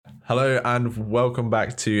Hello and welcome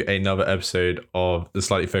back to another episode of the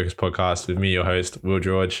Slightly Focused podcast with me, your host, Will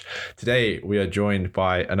George. Today we are joined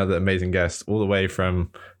by another amazing guest all the way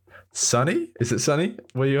from sunny. Is it sunny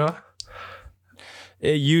where you are?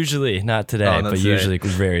 Usually, not today, but usually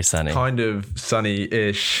very sunny. Kind of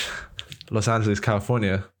sunny-ish. Los Angeles,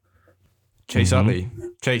 California. CHASERONI.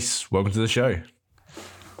 Chase, welcome to the show.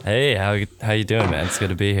 Hey, how you doing, man? It's good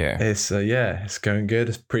to be here. It's going good.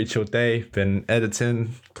 It's a pretty chill day. Been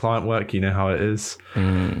editing, client work, you know how it is.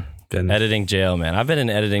 Been editing jail, man. I've been in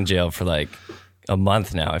editing jail for like a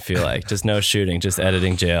month now, I feel like. Just no shooting, just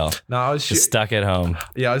editing jail. No, I was just stuck at home.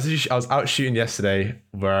 Yeah, I was out shooting yesterday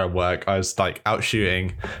where I work. I was like out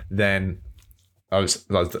shooting, then I was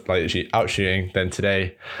like actually out shooting, then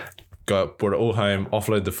today brought it all home,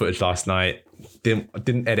 offloaded the footage last night.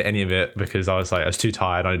 Didn't edit any of it because I was too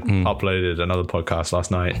tired. I uploaded another podcast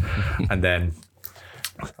last night and then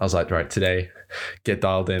I was like, right, today get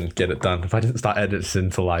dialed in, get it done. If I didn't start editing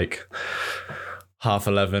until like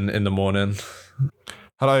 11:30 in the morning.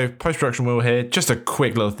 Hello, post-production Will here. Just a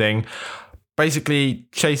quick little thing. Basically,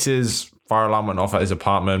 Chase's fire alarm went off at his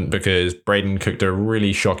apartment because Braden cooked a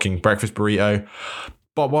really shocking breakfast burrito.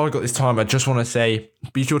 But while I got this time, I just want to say,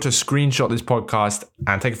 be sure to screenshot this podcast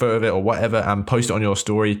and take a photo of it or whatever and post it on your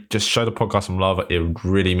story. Just show the podcast some love. It would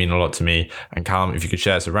really mean a lot to me. And Callum, if you could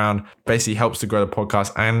share this around, basically helps to grow the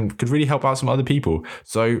podcast and could really help out some other people.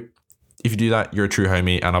 So if you do that, you're a true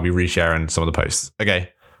homie and I'll be resharing some of the posts. Okay,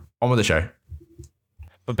 on with the show.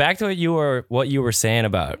 But back to what you were saying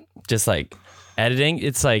about just like editing,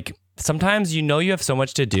 it's like sometimes you have so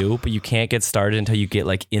much to do, but you can't get started until you get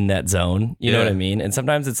like in that zone. You know what I mean? And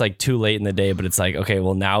sometimes it's like too late in the day, but it's like, okay,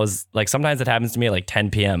 well now is like sometimes it happens to me at like 10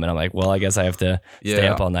 p.m. and I'm like, well, I guess I have to stay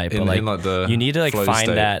up all night. But you need to like find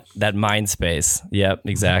state. that mind space. Yep,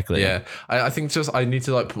 exactly. Yeah. I think just I need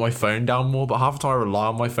to like put my phone down more, but half the time I rely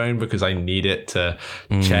on my phone because I need it to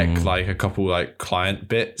check like a couple like client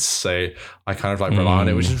bits. So I kind of like rely on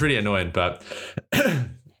it, which is really annoying, but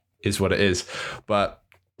is what it is. But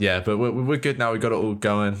yeah, but we're good now. We got it all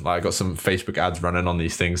going. Like I got some Facebook ads running on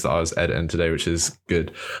these things that I was editing today, which is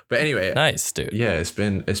good. But anyway, nice, dude. Yeah, it's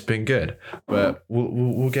been good. But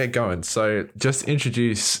we'll get going. So just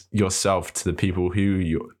introduce yourself to the people who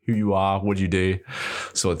you are, what you do,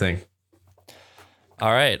 sort of thing.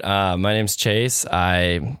 All right, my name's Chase.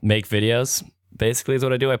 I make videos. Basically, is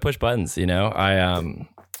what I do. I push buttons. You know,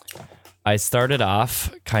 I started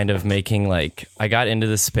off kind of I got into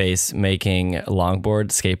the space making longboard,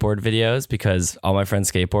 skateboard videos because all my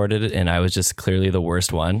friends skateboarded and I was just clearly the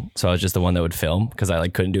worst one. So I was just the one that would film because I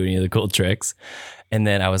like couldn't do any of the cool tricks. And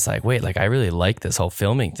then I was like, wait, like I really like this whole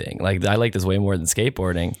filming thing. Like I like this way more than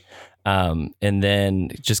skateboarding. And then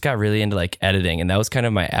just got really into like editing, and that was kind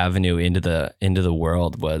of my avenue into the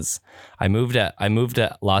world. Was I moved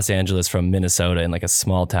to Los Angeles from Minnesota in like a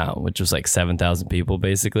small town, which was like 7,000 people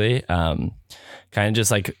basically. Kind of just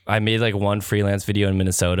like I made like one freelance video in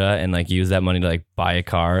Minnesota and like used that money to like buy a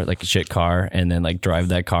car, like a shit car, and then like drive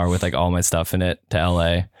that car with like all my stuff in it to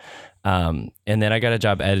LA. And then I got a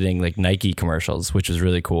job editing like Nike commercials, which was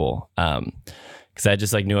really cool. Because I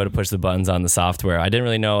just like knew how to push the buttons on the software. I didn't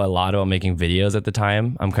really know a lot about making videos at the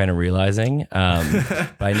time, I'm kind of realizing.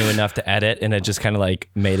 But I knew enough to edit, and I just kind of like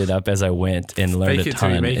made it up as I went and learned a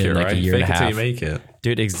ton in like a year and a half. Fake it till you make it.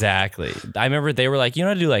 Dude, exactly. I remember they were like, you know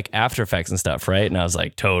how to do like After Effects and stuff, right? And I was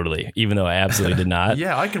like, totally, even though I absolutely did not.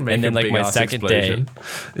 Yeah, I can make and then a like big my ass second explosion.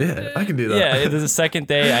 day. Yeah, I can do that. Yeah, the second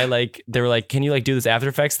day they were like, can you like do this After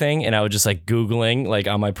Effects thing? And I was just like Googling like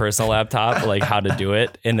on my personal laptop, like how to do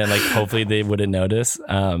it. And then like hopefully they wouldn't notice.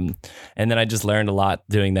 And then I just learned a lot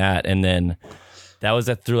doing that. And then that was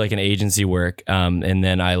through like an agency work. And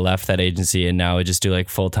then I left that agency and now I just do like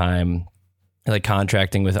full-time like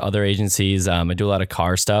contracting with other agencies. I do a lot of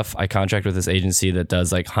car stuff. I contract with this agency that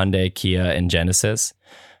does like Hyundai, Kia, and Genesis.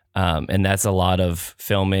 And that's a lot of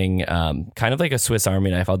filming, kind of like a Swiss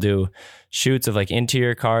Army knife. I'll do shoots of like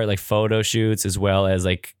interior car, like photo shoots, as well as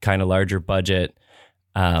like kind of larger budget,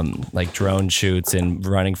 like drone shoots and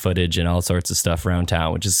running footage and all sorts of stuff around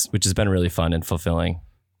town, which has been really fun and fulfilling.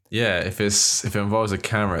 Yeah, if it involves a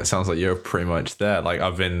camera, it sounds like you're pretty much there. Like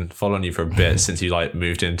I've been following you for a bit since you like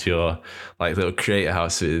moved into your like little creator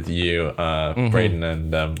house with you, Braden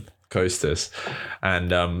and Costas,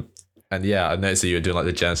 and yeah, I noticed that you were doing like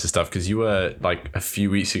the Genesis stuff because you were like a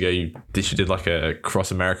few weeks ago you did like a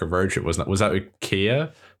cross America road trip, wasn't that? Was that with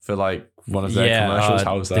Kia for like one of their commercials?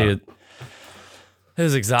 How was that? Dude, it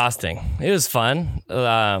was exhausting. It was fun.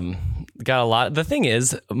 got a lot. The thing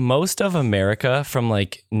is, most of America from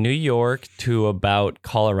like New York to about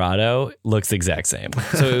Colorado looks the exact same.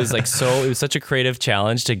 So it was like, it was such a creative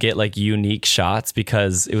challenge to get like unique shots,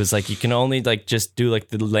 because it was like, you can only like just do like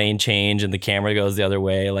the lane change and the camera goes the other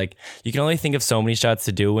way. Like you can only think of so many shots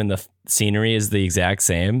to do when the scenery is the exact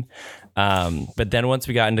same. But then once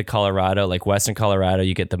we got into Colorado, like Western Colorado,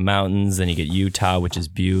 you get the mountains, then you get Utah, which is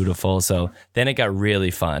beautiful. So then it got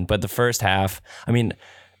really fun. But the first half, I mean,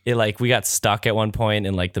 it like we got stuck at one point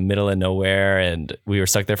in like the middle of nowhere, and we were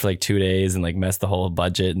stuck there for like 2 days and like messed the whole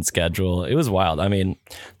budget and schedule. It was wild. I mean,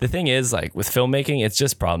 the thing is, like with filmmaking, it's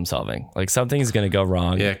just problem solving. Like something's going to go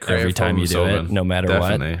wrong every time you do it, no matter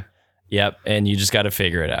what. Yep. And you just got to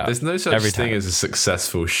figure it out. There's no such thing as a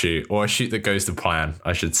successful shoot, or a shoot that goes to plan,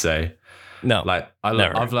 I should say. No, like I've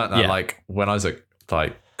learned that like when I was at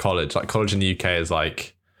like college in the UK is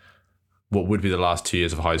like what would be the last 2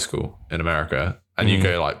 years of high school in America. And you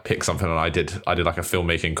go like pick something, and I did like a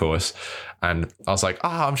filmmaking course, and I was like,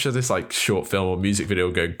 I'm sure this like short film or music video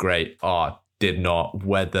will go great. Did not.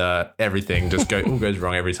 Weather, everything just all goes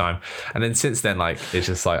wrong every time. And then since then, like it's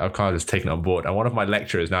just like I've kind of just taken it on board. And one of my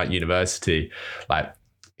lecturers now at university, like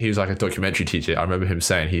he was like a documentary teacher. I remember him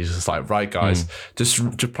saying, he's just like, right guys, just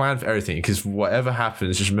plan for everything, because whatever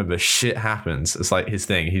happens, just remember shit happens. It's like his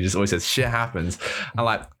thing. He just always says shit happens. And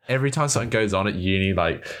like every time something goes on at uni,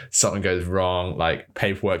 like something goes wrong, like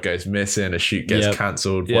paperwork goes missing, a shoot gets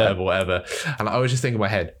cancelled, whatever. And I was just thinking in my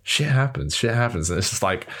head, shit happens. And it's just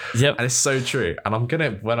like, and it's so true. And I'm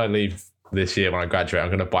gonna, when I leave this year, when I graduate, I'm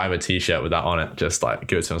going to buy him a t-shirt with that on it. Just like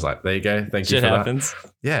give it to him. I was like, there you go. Thank you for happens.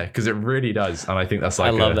 That. Yeah. Cause it really does. And I think that's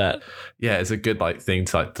like, I love that. Yeah. It's a good like thing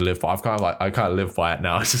to like to live by. I kind of live by it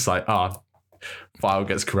now. It's just like, file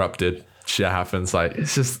gets corrupted. Shit happens. Like,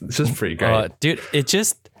 it's just pretty great. Dude, it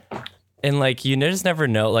just, and like, you just never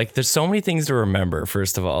know. Like, there's so many things to remember,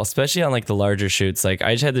 first of all, especially on like the larger shoots. Like,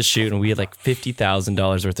 I just had this shoot and we had like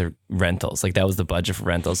 $50,000 worth of rentals. Like, that was the budget for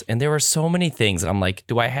rentals. And there were so many things. And I'm like,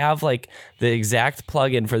 do I have like the exact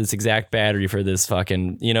plug-in for this exact battery for this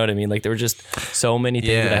fucking, you know what I mean? Like, there were just so many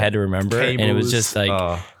things that I had to remember. Cables, and it was just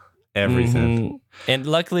like everything. And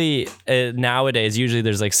luckily, nowadays, usually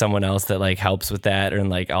there's like someone else that like helps with that.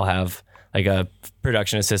 And like, I'll have like a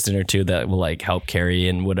production assistant or two that will like help carry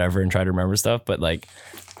and whatever and try to remember stuff. But like,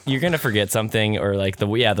 you're going to forget something, or like the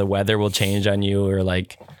weather will change on you, or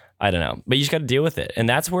like, I don't know, but you just got to deal with it. And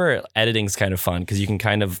that's where editing's kind of fun, because you can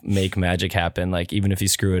kind of make magic happen. Like, even if you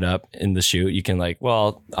screw it up in the shoot, you can like,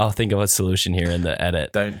 well, I'll think of a solution here in the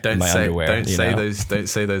edit. Don't say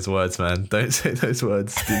those words, man. Don't say those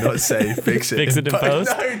words. Do not say fix it in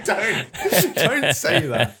post. No, don't say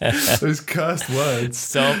that. Those cursed words.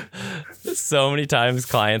 So many times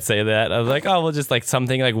clients say that. I was like, we'll just like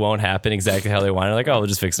something like won't happen exactly how they want it. Like, we'll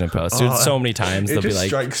just fix it in post. Dude, so many times they'll be like,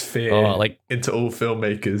 strikes fear into all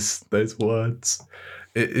filmmakers. Those words,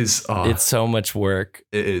 it is. It's so much work.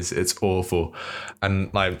 It is. It's awful,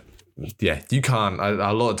 and like, you can't.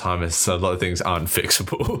 A lot of time, a lot of things aren't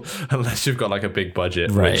fixable unless you've got like a big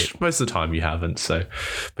budget, which most of the time you haven't. So,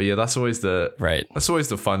 but yeah, that's always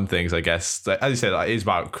the fun things, I guess. As you said, like, it is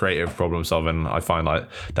about creative problem solving. I find like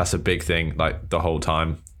that's a big thing, like the whole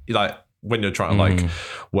time, like when you're trying to like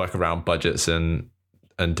work around budgets and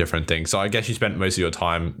different things. So I guess you spent most of your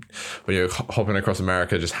time when you're hopping across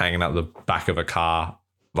America just hanging out the back of a car,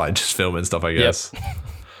 like just filming stuff, I guess.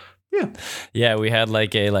 Yeah, we had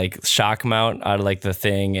like a like shock mount out of like the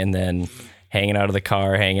thing, and then hanging out of the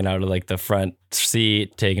car, hanging out of like the front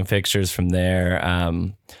seat, taking pictures from there.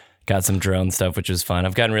 Got some drone stuff, which was fun.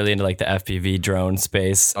 I've gotten really into like the FPV drone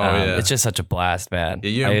space. It's just such a blast, man.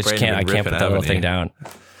 I can't put that little thing down.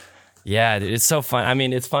 Yeah, dude, it's so fun. I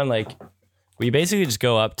mean, it's fun. Like, we basically just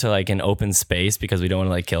go up to like an open space because we don't want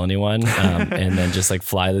to like kill anyone, and then just like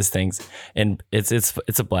fly these things, and it's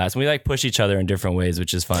a blast. And we like push each other in different ways,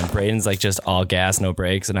 which is fun. Braden's like just all gas, no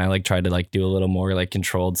brakes, and I like try to like do a little more like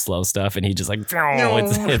controlled slow stuff, and he just like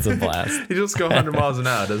it's a blast. He just go 100 miles an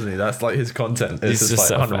hour, doesn't he? That's like his content. It's just like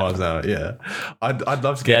so 100 miles an hour. Yeah, I'd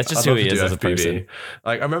love to get. That's just who he is as a person.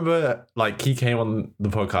 Like, I remember like he came on the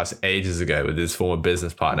podcast ages ago with his former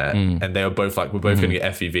business partner, and they were both like, we're both going to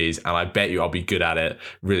get FPVs, and I bet you I'll be good at it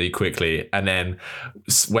really quickly. And then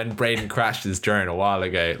when Braden crashed his drone a while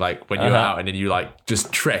ago, like when you were out and then you like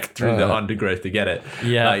just trekked through the undergrowth to get it,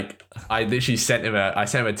 like I literally sent him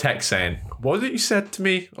a text saying, what was it you said to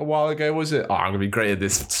me a while ago? Was it, I'm gonna be great at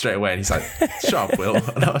this straight away? And he's like, shut up, Will.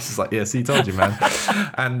 And I was just like, yes, he told you, man.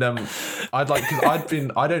 And I'd like,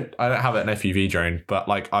 because I don't have an FPV drone, but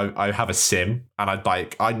like I have a sim, and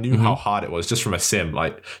I knew how hard it was just from a sim,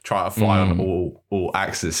 like try to fly on all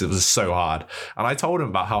axis. It was so hard. hard. And I told him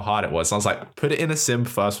about how hard it was. And I was like, put it in a sim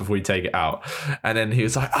first before you take it out. And then he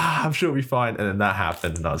was like, I'm sure it'll be fine. And then that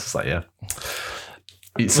happened. And I was just like, yeah.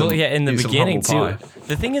 In the beginning too.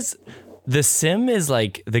 The thing is, the sim is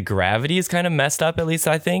like, the gravity is kind of messed up, at least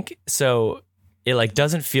I think. So it like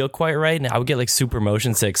doesn't feel quite right, and I would get like super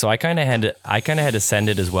motion sick. So I kind of had to send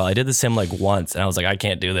it as well. I did the sim like once, and I was like, I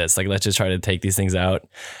can't do this. Like, let's just try to take these things out.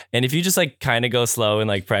 And if you just like kind of go slow and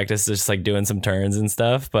like practice just like doing some turns and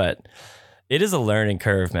stuff, but it is a learning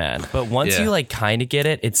curve, man. But once you like kind of get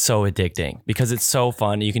it, it's so addicting because it's so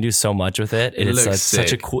fun. You can do so much with it. It's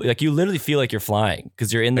such a cool, like you literally feel like you're flying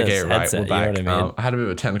because you're in this headset. Well, you know what I mean? I had a bit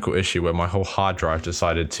of a technical issue where my whole hard drive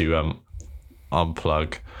decided to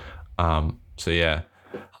unplug. So yeah.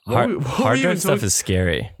 Hard drive stuff is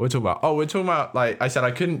scary. We're talking about like I said,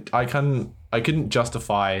 I couldn't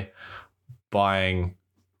justify buying.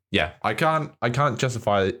 Yeah, I couldn't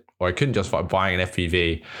justify buying an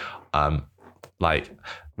FPV. Like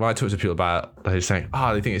when I talk to people about it, they're saying,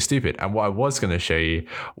 they think it's stupid. And what I was going to show you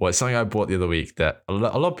was something I bought the other week that a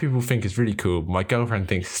lot of people think is really cool. My girlfriend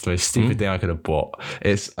thinks it's the most stupid thing I could have bought.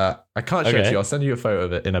 It's I can't show it to you. I'll send you a photo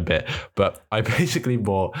of it in a bit. But I basically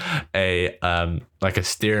bought a like a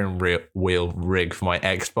steering wheel rig for my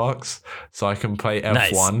Xbox, so I can play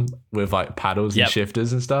F1 with like paddles and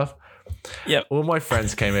shifters and stuff. Yeah, all my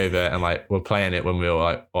friends came over and like were playing it when we were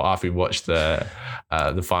like, or after we watched the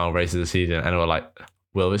final race of the season, and we were like,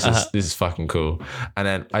 "Well, this is fucking cool." And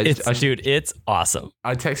then it's awesome.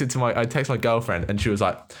 I texted my girlfriend, and she was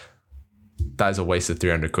like, "That is a waste of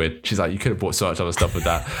 300 quid." She's like, "You could have bought so much other stuff with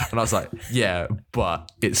that." And I was like, "Yeah,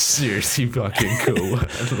 but it's seriously fucking cool."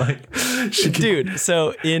 And like, dude.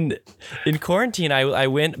 So in quarantine, I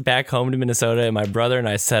went back home to Minnesota, and my brother and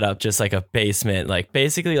I set up just like a basement, like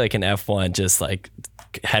basically like an F1, just like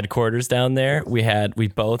headquarters down there. We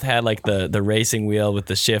both had like the racing wheel with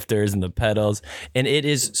the shifters and the pedals, and it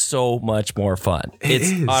is so much more fun.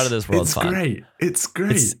 It's out of this world fun. It's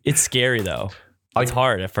great. It's scary though. It's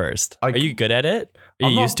hard at first. Are you good at it? Are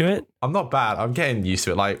you used to it? I'm not bad. I'm getting used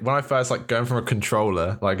to it. Like when I first like going from a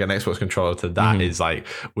controller, like an Xbox controller, to that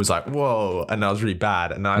was like whoa, and that was really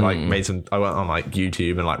bad. And I like I went on like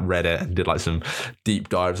YouTube and like Reddit and did like some deep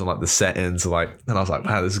dives on like the settings, and I was like,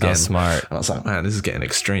 man, this is getting smart. And I was like, man, this is getting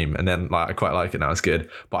extreme. And then like I quite like it now. It's good.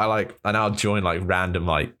 But I now join like random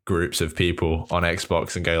like groups of people on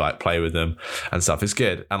Xbox and go like play with them and stuff. It's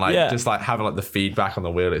good. And like just like having like the feedback on the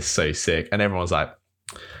wheel is so sick. And everyone's like,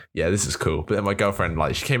 yeah, this is cool. But then my girlfriend,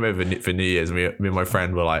 like, she came over for New Year's, and me and my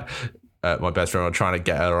friend were like, my best friend were trying to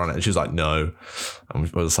get her on it, and she was like, no.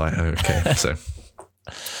 And I was like, okay. So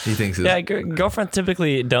he thinks it's... girlfriends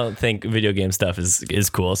typically don't think video game stuff is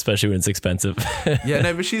cool, especially when it's expensive. Yeah,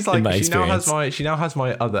 no, but she's like, she now has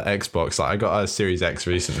my other Xbox. Like, I got a Series X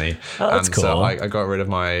recently. Oh, that's cool. So I got rid of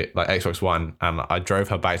my like Xbox One, and I drove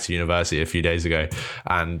her back to university a few days ago,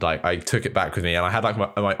 and like I took it back with me, and I had like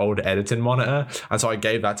my old editing monitor, and so I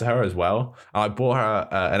gave that to her as well. And I bought her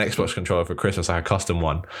an Xbox controller for Christmas, like a custom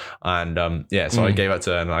one, and so I gave it to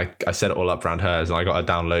her, and I set it all up around hers, and I got her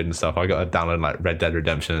downloading stuff. I got her downloading like Red Dead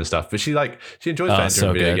Redemption and stuff, but she enjoys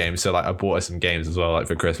playing video games, so like I bought her some games as well, like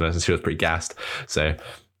for Christmas, and she was pretty gassed. So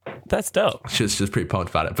that's dope. She was pretty pumped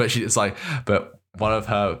about it. But one of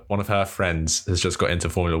her friends has just got into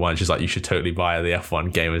Formula One. She's like, you should totally buy her the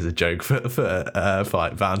F1 game as a joke for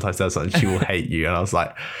like Valentine's Day or something. She will hate you. And I was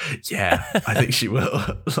like, yeah, I think she will.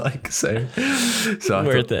 Like, so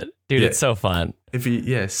worth it, dude. Yeah. It's so fun.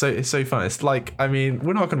 So it's so fun. It's like, I mean,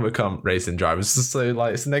 we're not going to become racing drivers, so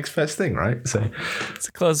like it's the next best thing, right? So it's as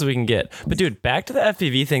close as we can get. But dude, back to the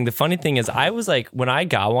FPV thing. The funny thing is, I was like, when I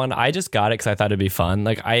got one, I just got it because I thought it'd be fun.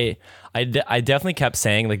 Like I definitely kept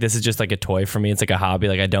saying like, this is just like a toy for me. It's like a hobby.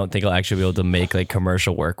 Like I don't think I'll actually be able to make like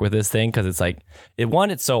commercial work with this thing, because it's like,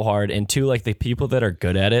 it's so hard, and two, like the people that are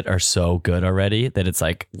good at it are so good already that it's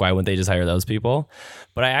like, why wouldn't they just hire those people?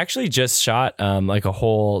 But I actually just shot like a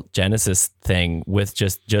whole Genesis thing with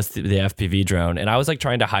just the FPV drone, and I was like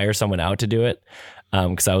trying to hire someone out to do it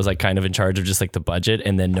because I was like kind of in charge of just like the budget,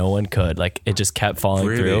 and then no one could. Like it just kept falling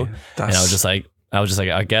through, and I was just like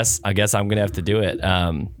I guess I'm gonna have to do it.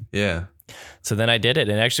 Yeah. So then I did it,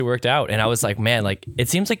 and it actually worked out, and I was like, man, like it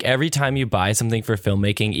seems like every time you buy something for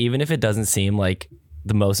filmmaking, even if it doesn't seem like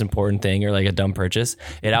the most important thing or like a dumb purchase,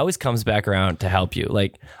 it always comes back around to help you.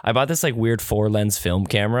 Like I bought this like weird 4-lens film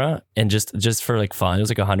camera, and just for like fun, it was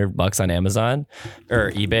like $100 on Amazon or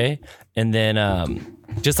eBay. And then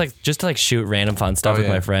just to like shoot random fun stuff with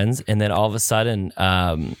my friends. And then all of a sudden,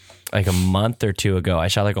 like a month or two ago, I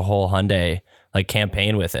shot like a whole Hyundai like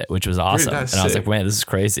campaign with it, which was awesome. And I was like, man, this is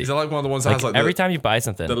crazy. Is that like one of the ones that has like every time you buy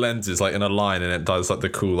something, the lens is like in a line, and it does like the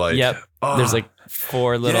cool like There's like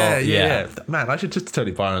 4 little. Yeah. Man, I should just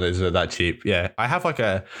totally buy one of those. They're that cheap. Yeah, I have like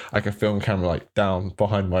a film camera like down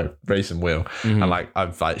behind my racing wheel, and like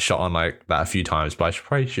I've like shot on like that a few times. But I should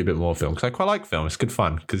probably shoot a bit more film because I quite like film. It's good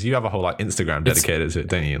fun because you have a whole like Instagram dedicated to it,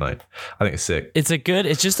 don't you? Like, I think it's sick.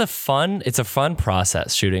 It's just a fun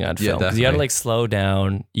process shooting on film because you got to like slow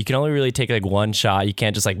down. You can only really take like one shot. You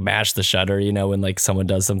can't just like mash the shutter, you know, when like someone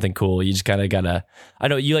does something cool. You just kind of gotta, I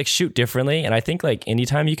know you like shoot differently. And I think like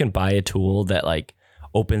anytime you can buy a tool that like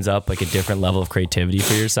opens up like a different level of creativity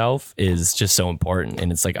for yourself is just so important.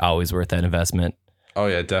 And it's like always worth that investment. Oh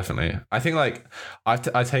yeah, definitely. I think like I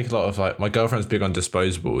take a lot of like, my girlfriend's big on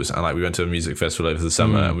disposables, and like we went to a music festival over the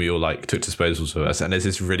summer and we all like took disposables with us, and there's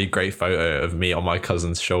this really great photo of me on my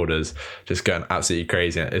cousin's shoulders just going absolutely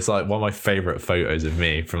crazy. It's like one of my favorite photos of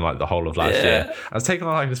me from like the whole of last year. I was taking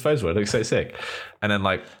on like a disposable. It looks so sick. And then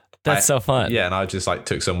like that's so fun. Yeah, and I just like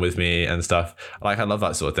took some with me and stuff. Like I love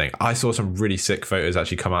that sort of thing. I saw some really sick photos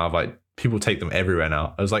actually come out of like, people take them everywhere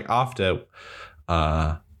now. I was like, after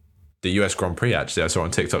the US Grand Prix, actually, I saw on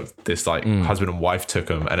TikTok this like husband and wife took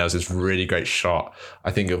them, and there was this really great shot, I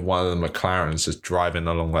think, of one of the McLarens just driving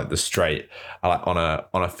along like the straight, like on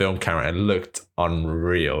a film camera, and it looked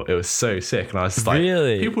unreal. It was so sick, and I was just like,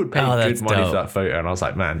 really? People would pay good money for that photo, and I was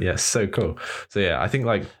like, man, yeah, so cool. So yeah, I think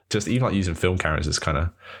like just even like using film cameras is kind of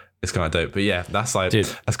dope. But yeah, that's like, dude,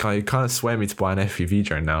 that's kind of swaying me to buy an FPV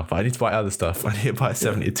drone now, but I need to buy other stuff. I need to buy a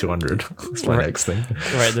 70-200. That's my next thing.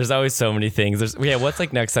 Right. There's always so many things. What's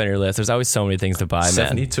like next on your list? There's always so many things to buy,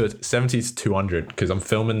 70 to 200, because I'm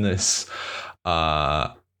filming this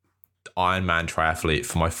Ironman triathlete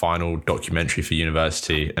for my final documentary for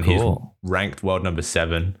university, and he's ranked world number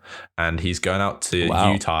 7, and he's going out to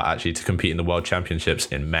Utah actually to compete in the world championships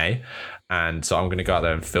in May. And so I'm going to go out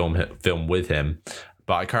there and film with him.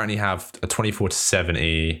 But I currently have a 24 to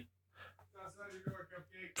 70,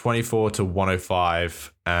 24 to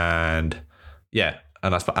 105, and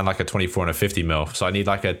like a 24 and a 50 mil. So I need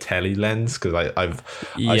like a tele lens, because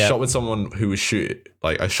I shot with someone who was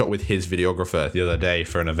I shot with his videographer the other day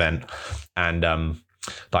for an event, and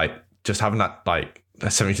like just having that like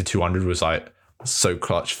a 70 to 200 was like so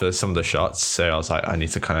clutch for some of the shots. So I was like, I need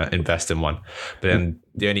to kind of invest in one. But then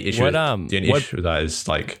the only issue with that is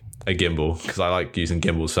like a gimbal, because I like using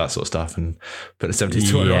gimbals for that sort of stuff, and put a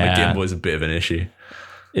 70-200 on a gimbal is a bit of an issue.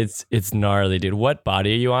 It's gnarly, dude. What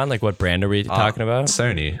body are you on? Like, what brand are we talking about?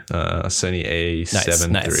 Sony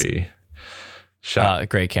A7 III.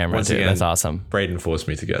 Great camera. Once again, that's awesome. Braden forced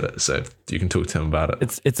me to get it, so you can talk to him about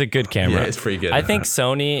it. It's a good camera. Yeah, it's pretty good. I think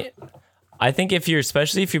Sony. I think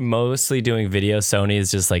especially if you're mostly doing video, Sony is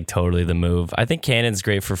just like totally the move. I think Canon's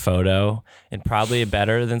great for photo and probably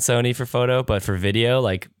better than Sony for photo, but for video,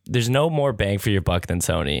 like there's no more bang for your buck than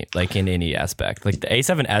Sony, like in any aspect. Like the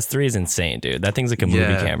A7S III is insane, dude. That thing's like a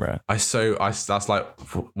movie camera. That's like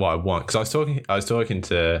what I want. Cause I was talking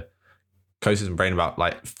to Coaches and Brain about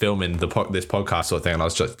like filming this podcast sort of thing, and I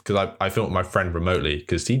was just, because I filmed my friend remotely,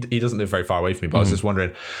 because he doesn't live very far away from me, but I was just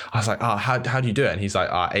wondering, I was like, how do you do it? And he's like,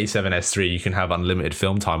 A7S III, you can have unlimited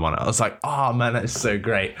film time on it. I was like, oh man, that's so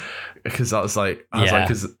great, because I was like,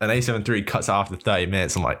 because an A7 III cuts out after 30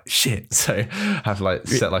 minutes. I'm like, shit. So I have to like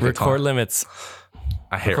set like record a time. Limits.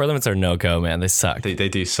 Record limits are no go, man. They suck. They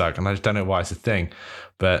do suck, and I just don't know why it's a thing,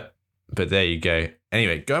 but there you go.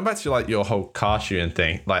 Anyway, going back to like your whole car shooting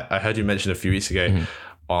thing, like I heard you mention a few weeks ago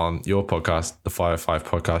on your podcast, the 505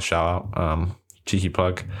 podcast, shout out, cheeky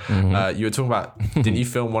plug. You were talking about, didn't you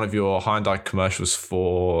film one of your Hyundai commercials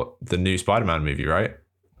for the new Spider-Man movie, right?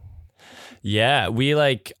 Yeah,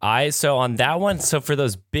 so on that one, so for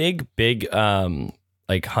those big like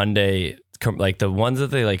Hyundai, like the ones that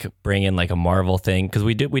they like bring in like a Marvel thing, because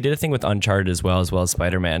we did a thing with Uncharted as well as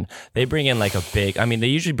Spider-Man. They bring in like they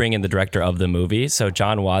usually bring in the director of the movie. So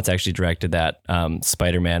John Watts actually directed that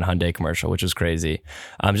Spider-Man Hyundai commercial, which was crazy.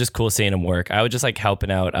 Just cool seeing him work. I was just like helping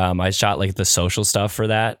out. I shot like the social stuff for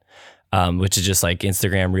that, which is just like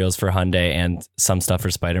Instagram reels for Hyundai and some stuff for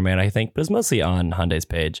Spider-Man, I think, but it's mostly on Hyundai's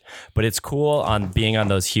page. But it's cool on being on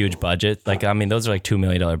those huge budgets. Like, I mean, those are like $2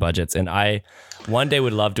 million budgets, and I one day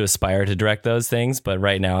would love to aspire to direct those things, but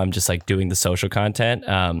right now I'm just like doing the social content.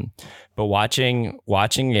 But watching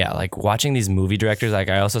these movie directors, like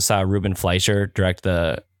I also saw Ruben Fleischer direct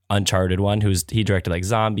the Uncharted one, he directed like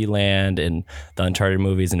Zombieland and the Uncharted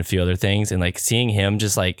movies and a few other things, and like seeing him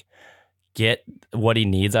just like get what he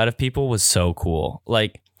needs out of people was so cool.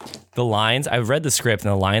 Like the lines, I've read the script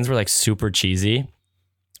and the lines were like super cheesy,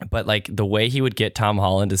 but like the way he would get Tom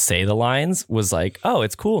Holland to say the lines was like, oh,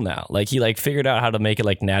 it's cool now. Like he like figured out how to make it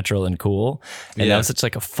like natural and cool. And that was such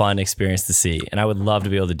like a fun experience to see. And I would love to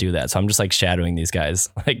be able to do that. So I'm just like shadowing these guys,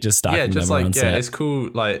 like just stalking them around set. It's cool.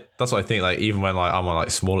 Like that's what I think. Like even when like I'm on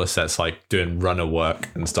like smaller sets, like doing runner work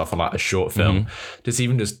and stuff on like a short film,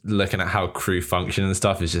 just looking at how crew function and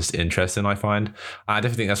stuff is just interesting. I find. I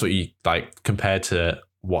definitely think that's what you like compared to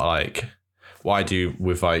what I do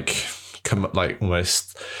with like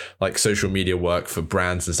almost like social media work for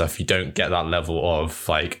brands and stuff. You don't get that level of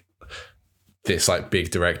like this like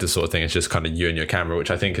big director sort of thing. It's just kind of you and your camera,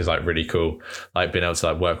 which I think is like really cool, like being able to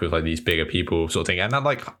like work with like these bigger people sort of thing. And that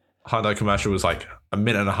like Hyundai commercial was like a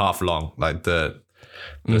minute and a half long, like the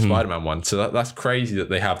Spider-Man one. So that's crazy that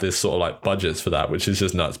they have this sort of like budgets for that, which is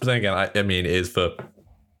just nuts. But then again, I mean it is for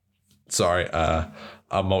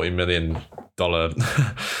a multi-million-dollar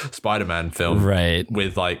Spider-Man film, right?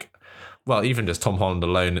 With like, well, even just Tom Holland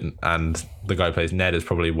alone and the guy who plays Ned is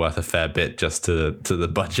probably worth a fair bit just to the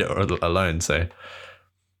budget alone. So,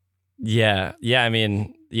 yeah. I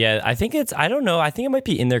mean, yeah, I think I don't know. I think it might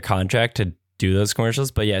be in their contract to do those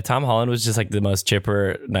commercials. But yeah, Tom Holland was just like the most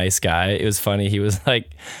chipper, nice guy. It was funny. He was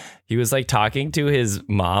like talking to his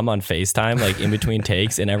mom on FaceTime, like in between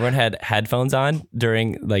takes, and everyone had headphones on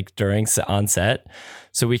during on set.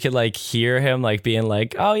 So we could like hear him like being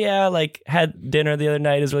like, oh yeah, like had dinner the other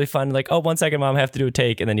night, it was really fun. Like, oh, 1 second, mom, I have to do a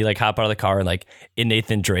take. And then you like hop out of the car and like in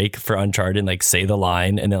Nathan Drake for Uncharted and like say the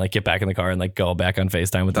line and then like get back in the car and like go back on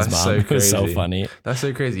FaceTime with his mom. So it was so funny. That's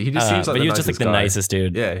so crazy. He just seems like but he was just like the nicest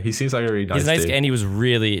dude. Yeah, he seems like a really nice He's nice dude. And he was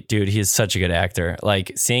really, dude, he's such a good actor.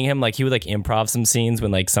 Like seeing him, like he would like improv some scenes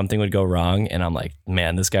when like something would go wrong. And I'm like,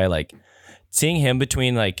 man, this guy like, seeing him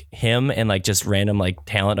between like him and like just random like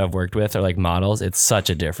talent I've worked with or like models, it's such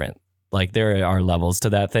a different. Like there are levels to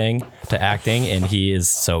that thing, to acting, and he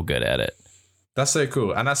is so good at it. That's so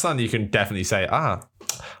cool, and that's something you can definitely say. I've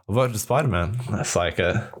worked with Spider-Man. That's like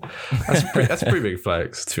that's a pretty big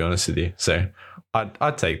flex, to be honest with you. So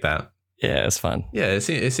I'd take that. Yeah, it's fun. Yeah, it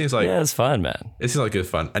seems like it's fun, man. It seems like good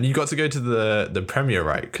fun, and you got to go to the premiere,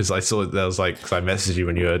 right? Because I saw there was like, because I messaged you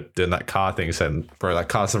when you were doing that car thing, saying, "Bro, that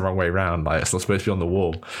car's the wrong way around. Like it's not supposed to be on the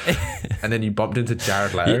wall." And then you bumped into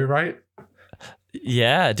Jared Leto, right?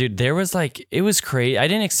 Yeah, dude, there was like, it was crazy. I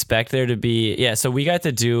didn't expect there to be, so we got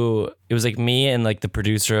to do, it was like me and like the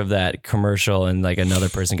producer of that commercial and like another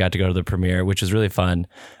person got to go to the premiere, which was really fun.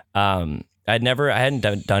 I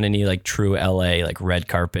hadn't done any like true LA like red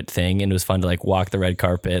carpet thing, and it was fun to like walk the red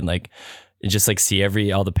carpet and like just like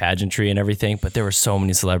see all the pageantry and everything. But there were so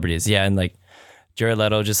many celebrities. Yeah, and like Jared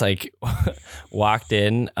Leto just like walked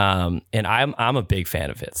in, and I'm a big fan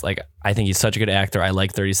of his. Like I think he's such a good actor. I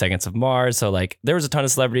like 30 Seconds of Mars. So like there was a ton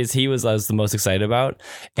of celebrities. I was the most excited about,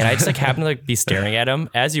 and I just like happened to like be staring at him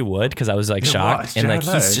as you would, because I was like shocked, and like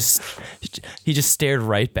he just stared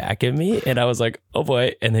right back at me, and I was like, oh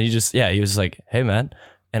boy. And then he was just like, hey man.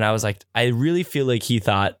 And I was like, I really feel like he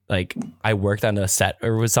thought like I worked on a set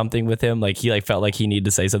or was something with him. Like he like felt like he needed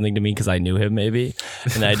to say something to me because I knew him maybe.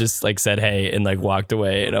 And I just like said, hey, and like walked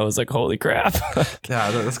away. And I was like, holy crap.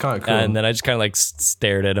 Yeah, that's kind of cool. And then I just kind of like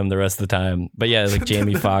stared at him the rest of the time. But yeah, like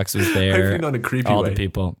Jamie Foxx was there. Hopefully not in a creepy all way. The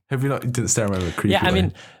people. Have you not didn't stare at him in a creepy way? Yeah, I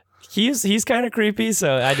mean, he's kind of creepy,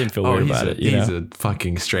 so I didn't feel weird about it. He's a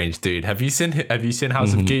fucking strange dude. Have you seen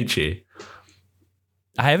House of Gucci?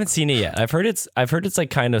 I haven't seen it yet. I've heard it's like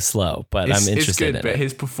kind of slow, but I'm interested it's good, in but it.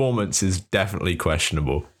 his performance is definitely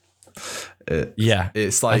questionable.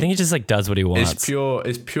 It's like I think he just like does what he wants.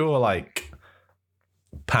 It's pure like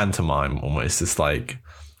pantomime almost. It's like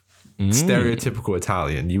stereotypical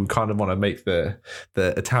Italian. You kind of want to make the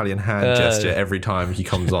Italian hand gesture every time he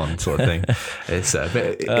comes on, sort of thing. It's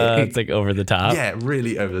like over the top. Yeah,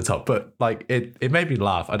 really over the top. But like it made me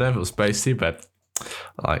laugh. I don't know if it was supposed to, but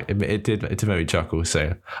like it did make me chuckle. So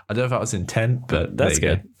I don't know if that was intent, but that's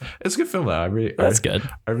good. It's a good film though. That's good.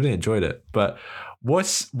 I really enjoyed it. But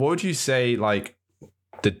what would you say like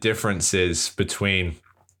the difference is between,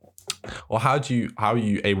 or how are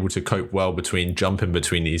you able to cope well between jumping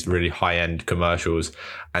between these really high end commercials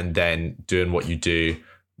and then doing what you do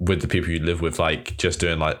with the people you live with, like just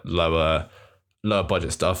doing like lower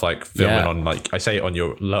budget stuff, like filming on, like I say on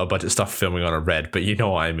your lower budget stuff, filming on a red, but you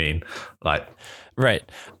know what I mean, like. Right.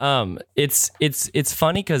 It's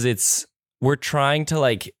funny because we're trying to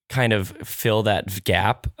like kind of fill that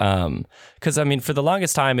gap. Because I mean, for the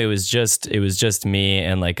longest time, it was just me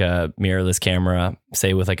and like a mirrorless camera,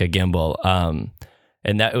 say with like a gimbal.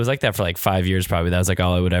 And that it was like that for like 5 years, probably. That was like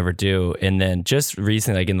all I would ever do. And then just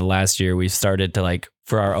recently, like in the last year, we started to like,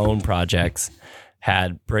 for our own projects,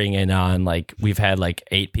 we've had like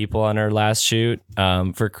 8 people on our last shoot,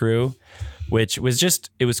 for crew. which was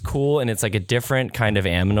just, it was cool. And it's like a different kind of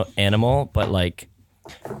animal, but like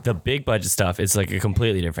the big budget stuff is like a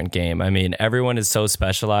completely different game. I mean, everyone is so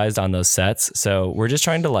specialized on those sets. So we're just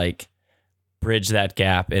trying to like bridge that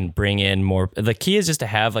gap and bring in more. The key is just to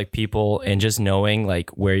have like people and just knowing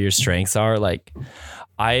like where your strengths are. Like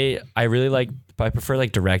I really like, I prefer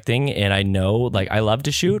like directing, and I know like I love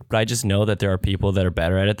to shoot, but I just know that there are people that are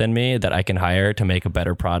better at it than me that I can hire to make a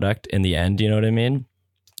better product in the end. You know what I mean?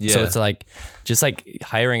 Yeah. So it's like just like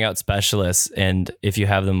hiring out specialists, and if you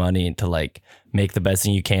have the money to like make the best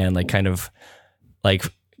thing you can, like kind of like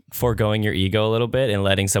foregoing your ego a little bit and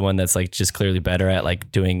letting someone that's like just clearly better at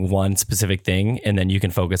like doing one specific thing, and then you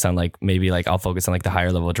can focus on like maybe like I'll focus on like the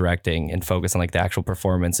higher level directing and focus on like the actual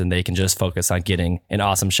performance, and they can just focus on getting an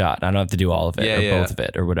awesome shot. I don't have to do all of it or both of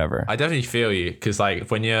it or whatever. I definitely feel you, because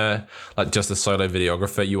like when you're like just a solo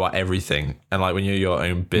videographer, you are everything, and like when you're your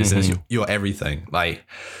own business, you're everything. Like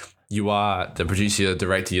you are the producer, you're the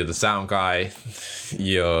director, you're the sound guy,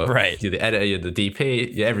 you're the editor, you're the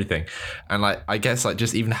DP, you're everything. And like, I guess like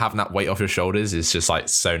just even having that weight off your shoulders is just like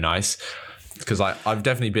so nice. Because like I've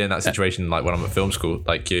definitely been in that situation, like when I'm at film school,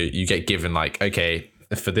 like you get given like, okay,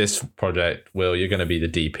 for this project, Will, you're going to be the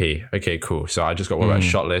DP. Okay, cool. So I just got to worry about a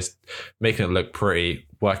shot list, making it look pretty,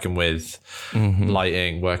 working with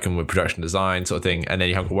lighting, working with production design sort of thing. And then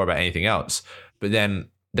you haven't got to worry about anything else. But then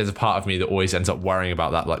there's a part of me that always ends up worrying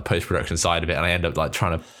about that like post-production side of it, and I end up like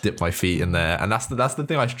trying to dip my feet in there, and that's the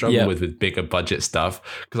thing I struggle with bigger budget stuff,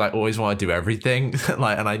 because I always want to do everything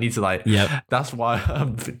like, and I need to like that's why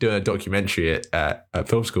I'm doing a documentary at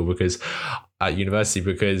film school, because at university,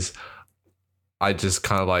 because I just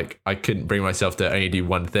kind of like I couldn't bring myself to only do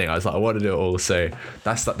one thing. I was like, I want to do it all. So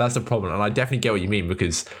that's the problem, and I definitely get what you mean,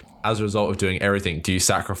 because as a result of doing everything, do you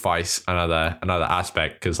sacrifice another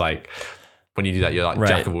aspect? Because like when you do that, you're like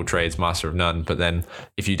jack of all trades, master of none. But then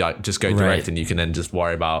if you just go directing, you can then just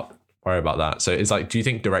worry about that. So it's like, do you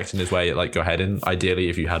think directing is where you like go ahead in ideally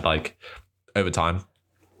if you had like over time?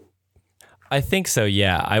 I think so.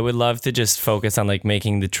 Yeah. I would love to just focus on like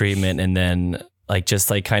making the treatment, and then like just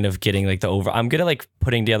like kind of getting like I'm good at like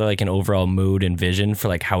putting together like an overall mood and vision for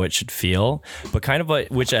like how it should feel, but kind of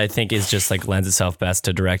which I think is just like lends itself best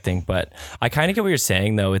to directing. But I kind of get what you're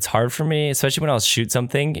saying though. It's hard for me, especially when I'll shoot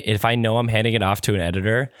something, if I know I'm handing it off to an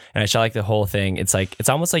editor and I shot like the whole thing, it's like, it's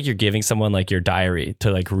almost like you're giving someone like your diary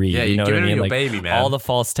to like read, you know what I mean? Your like baby, man. All the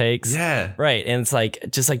false takes. Yeah. Right. And it's like,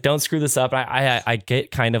 just like, don't screw this up. I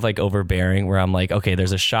get kind of like overbearing where I'm like, okay,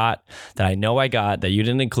 there's a shot that I know I got that you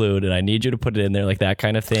didn't include, and I need you to put it in there, like that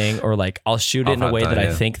kind of thing. Or like I'll shoot it in a way that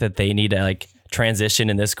I think that they need to like transition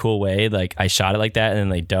in this cool way. Like I shot it like that and then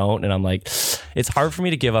they don't. And I'm like, it's hard for me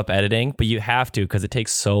to give up editing, but you have to, because it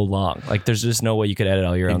takes so long. Like there's just no way you could edit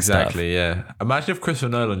all your own stuff. Exactly, yeah. Imagine if Christopher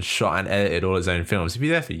Nolan shot and edited all his own films. He'd be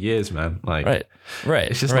there for years, man. Like right.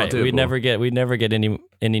 It's just not doable. We'd never get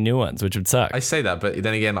any new ones, which would suck. I say that, but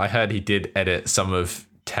then again, I heard he did edit some of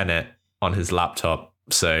Tenet on his laptop.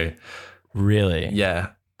 So really,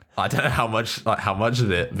 yeah. I don't know how much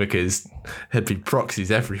of it, because there'd be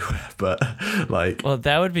proxies everywhere, but like, well,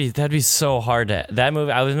 that'd be so hard that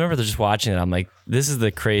movie. I remember just watching it. I'm like, this is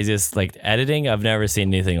the craziest like editing. I've never seen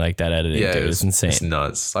anything like that editing. Yeah, it's insane. It's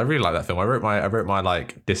nuts. I really like that film. I wrote my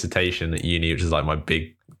like dissertation at uni, which is like my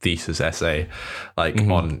big thesis essay, like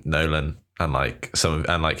on Nolan and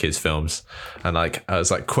like his films, and like it was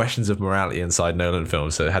like questions of morality inside Nolan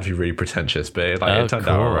films, so it had to be really pretentious, but it turned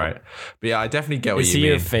out all right. But yeah, I definitely get what you mean. Is he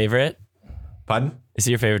your favorite? Pardon? Is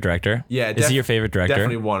he your favorite director? Yeah, is he your favorite director?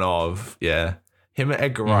 Definitely one of, yeah. Him and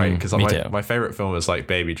Edgar Wright, because my favorite film was like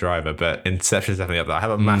Baby Driver, but Inception's definitely up there. I have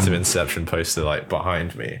a massive Inception poster like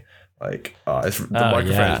behind me, like the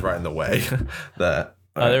microphone is right in the way there.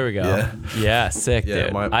 Oh, there we go. Yeah, sick,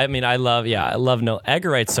 dude. I love Edgar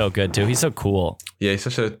Wright's so good too. He's so cool. Yeah, he's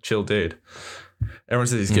such a chill dude. Everyone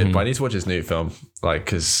says he's good, but I need to watch his new film, like,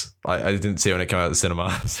 because I didn't see it when it came out of the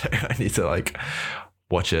cinema, so I need to like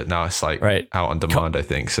watch it now. It's like out on demand, I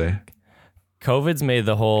think. So COVID's made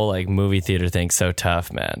the whole like movie theater thing so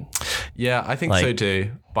tough, man. Yeah, I think so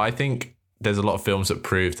too. But I think there's a lot of films that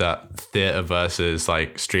prove that theater versus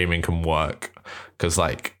like streaming can work, because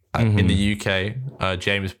like. In the UK,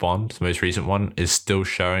 James Bond, the most recent one, is still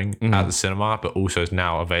showing at the cinema, but also is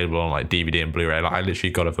now available on like DVD and Blu-ray. Like I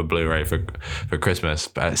literally got it for Blu-ray for Christmas,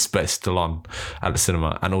 but it's still on at the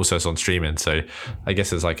cinema, and also it's on streaming. So I guess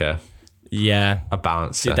there's like a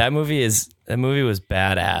balance. Dude, that movie is That movie was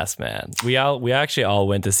badass, man. We actually all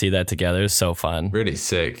went to see that together. It was so fun. Really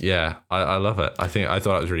sick. Yeah, I love it. I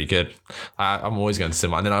thought it was really good. I'm always going to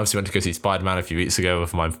cinema. And then I obviously went to go see Spider-Man a few weeks ago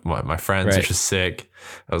with my friends, which was sick.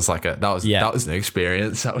 It was like that was an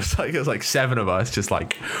experience. It was like 7 of us just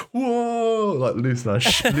like, whoa, like losing our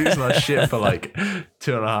shit for like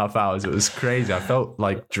 2.5 hours. It was crazy. I felt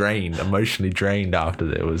like emotionally drained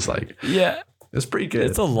after it. It was like, yeah, it's pretty good.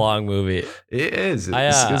 It's a long movie. It is.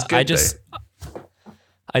 It's good.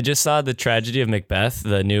 I just saw The Tragedy of Macbeth,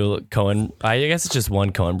 the new Coen. I guess it's just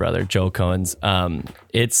one Coen brother, Joe Coen's.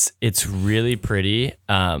 It's really pretty.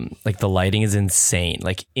 Like the lighting is insane,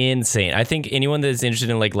 like insane. I think anyone that's interested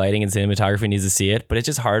in like lighting and cinematography needs to see it. But it's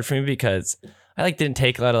just hard for me because I like didn't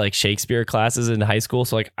take a lot of like Shakespeare classes in high school,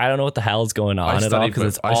 so like I don't know what the hell is going on at all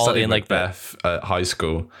because it's all in like Macbeth at high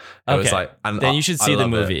school. It was like, and then you should see the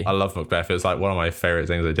movie. I love Macbeth. It was like one of my favorite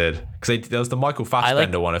things I did because there was the Michael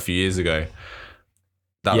Fassbender one a few years ago.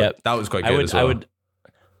 That was quite good as well.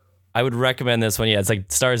 I would recommend this one. Yeah, it's like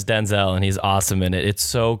stars Denzel and he's awesome in it. It's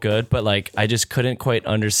so good, but like I just couldn't quite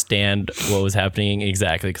understand what was happening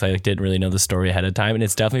exactly because I like didn't really know the story ahead of time. And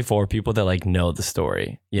it's definitely for people that like know the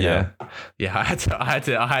story. You know? Yeah. I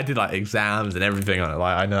had to like exams and everything on it.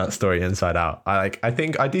 Like I know that story inside out. I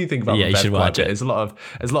do think about you should watch it. There's a lot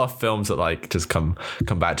of films that like just come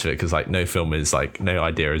back to it because like no film is like no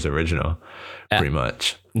idea is original, pretty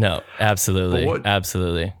much. No, absolutely,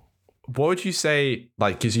 absolutely. What would you say,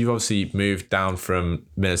 like, because you've obviously moved down from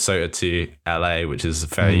Minnesota to LA, which is a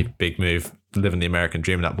very big move, living the American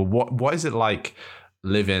dream and that. But what is it like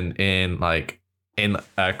living in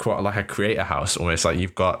a creator house almost?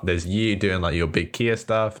 Like there's you doing like your big Kia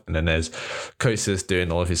stuff, and then there's Kosis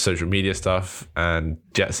doing all of his social media stuff, and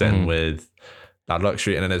Jet setting with Bad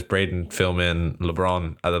Luxury, and then there's Braden filming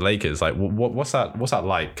LeBron at the Lakers. Like, what's that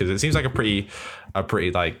like? Because it seems like a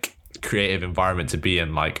pretty like creative environment to be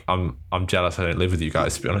in. Like, I'm jealous I don't live with you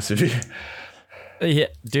guys, to be honest with you. Yeah,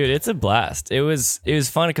 dude, it's a blast. It was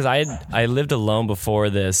fun because I lived alone before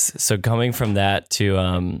this, so coming from that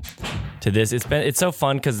to this, it's so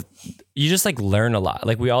fun because you just like learn a lot.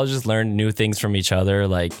 Like we all just learn new things from each other,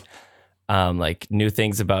 like new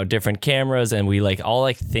things about different cameras, and we like all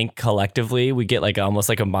like think collectively. We get like almost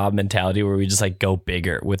like a mob mentality where we just like go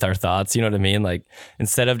bigger with our thoughts. You know what I mean? Like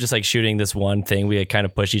instead of just like shooting this one thing, we like, kind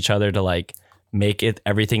of push each other to like make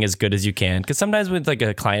everything as good as you can. Because sometimes with like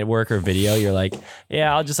a client work or video, you're like,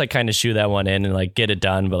 yeah, I'll just like kind of shoot that one in and like get it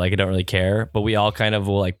done, but like I don't really care. But we all kind of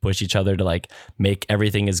will like push each other to like make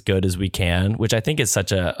everything as good as we can, which I think is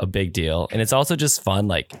such a big deal. And it's also just fun,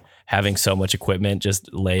 like having so much equipment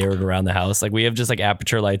just layered around the house. Like we have just like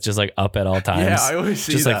aperture lights just like up at all times. Yeah, I always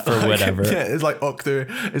see just that. Like for whatever. Yeah, it's like Octo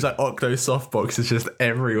softbox is just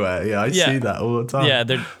everywhere. Yeah, I see that all the time. Yeah,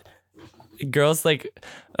 they're girls like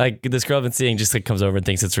this girl I've been seeing just like comes over and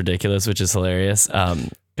thinks it's ridiculous, which is hilarious.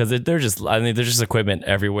 Because there's just equipment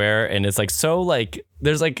everywhere, and it's like so like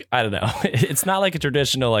there's like I don't know, it's not like a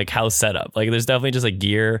traditional like house setup. Like there's definitely just like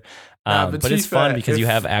gear, but it's fun because you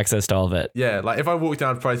have access to all of it. Yeah, like if I walk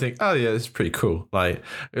down, I'd probably think, oh yeah, this is pretty cool. Like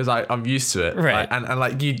it was like I'm used to it, right? Like, and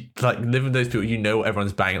like you like live with those people, you know what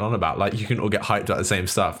everyone's banging on about. Like you can all get hyped about the same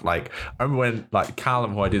stuff. Like I remember when like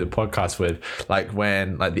Callum, who I do the podcast with, like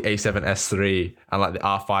when like the A7S3 and like the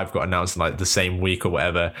R5 got announced in like the same week or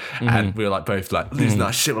whatever, and we were like both like losing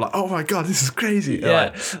our shit. We're like, oh my god, this is crazy.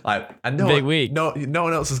 Yeah, like and big week. No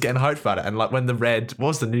one else was getting hyped about it. And like when the red, what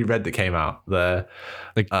was the new red that came out? The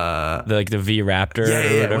V Raptor.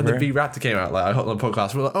 Yeah. When the V Raptor came out, like I hopped on the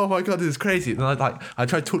podcast, we're like, oh my god, this is crazy. And I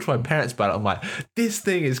tried to talk to my parents about it. I'm like, this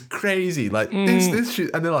thing is crazy. Like this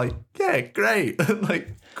shit, and they're like, yeah, great.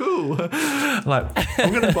 Like cool. Like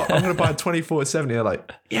I'm gonna buy a 24/7. They're like,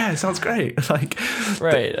 yeah, it sounds great. Like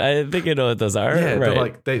right. I think you know what those are. Yeah,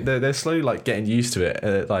 right. they're slowly like getting used to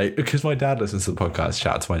it. Like because my dad listens to the podcast.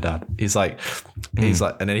 Shout out to my dad. He's like,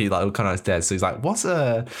 and then he like kind of dead. So he's like, what's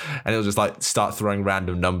and he'll just like start throwing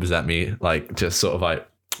random numbers at me, like just sort of like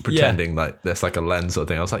pretending like there's like a lens or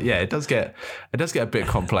thing. I was like, yeah, it does get a bit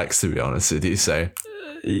complex, to be honest with you. So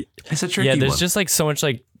it's a tricky one. Yeah, there's just like so much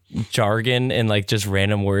like jargon and like just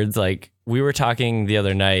random words. Like we were talking the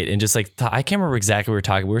other night and just like I can't remember exactly what we were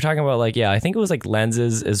talking. We were talking about like, yeah, I think it was like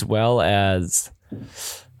lenses as well as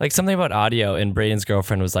like something about audio, and Braden's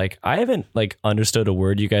girlfriend was like, I haven't like understood a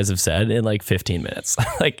word you guys have said in like 15 minutes.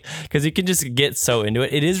 Like, because you can just get so into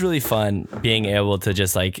it. It is really fun being able to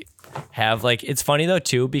just like have like, it's funny though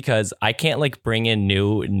too, because I can't like bring in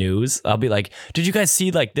new news. I'll be like, did you guys see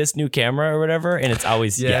like this new camera or whatever? And it's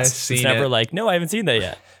always yes. It's never like, no, I haven't seen that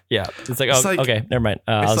yet. Yeah, it's like, It's oh, like- okay, never mind.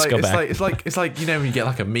 I'll just go back. It's like you know when you get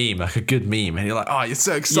like a meme, like a good meme, and you're like, oh, you're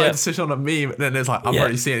so excited Yeah. to switch on a meme, and then it's like I've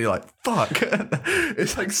already seen it. You're like, fuck.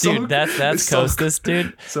 It's like so, Dude, that's it's so, Costas,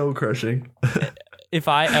 dude. so crushing. If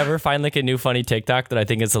I ever find like a new funny TikTok that I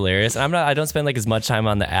think is hilarious, I don't spend like as much time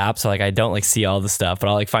on the app, so like I don't like see all the stuff, but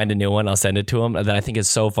I'll like find a new one, I'll send it to him, and then I think it's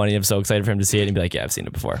so funny. I'm so excited for him to see it and be like, yeah, I've seen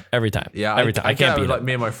it before every time. Yeah, every time. I can't beat like it.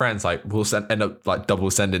 me and my friends like we'll end up like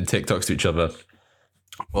double sending TikToks to each other.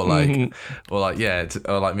 Or like, or like, yeah,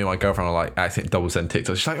 or like me and my girlfriend are like acting double send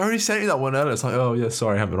TikToks. She's like, I already sent you that one earlier. It's like, oh yeah,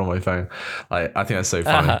 sorry, I haven't been on my phone. Like, I think that's so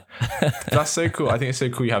funny. That's so cool. I think it's so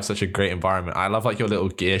cool. You have such a great environment. I love like your little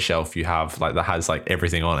gear shelf you have, like that has like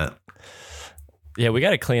everything on it. Yeah, we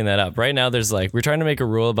got to clean that up. Right now, there's like, we're trying to make a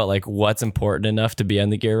rule about like what's important enough to be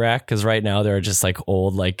on the gear rack. Cause right now there are just like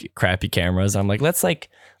old, like crappy cameras. I'm like, let's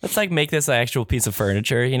make this an actual piece of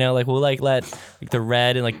furniture, you know, like we'll like let like the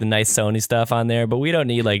red and like the nice Sony stuff on there, but we don't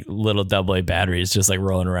need like little AA batteries just like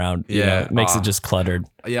rolling around. You know? It makes it just cluttered.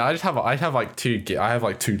 Yeah, I have like two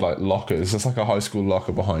like lockers. It's like a high school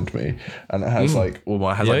locker behind me, and it has like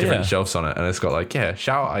different shelves on it, and it's got like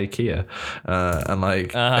shout out IKEA, and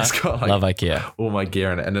like it's got like love IKEA, all my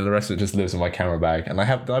gear in it, and then the rest of it just lives in my camera bag. And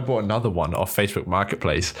I bought another one off Facebook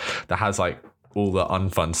Marketplace that has like all the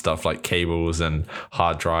unfun stuff like cables and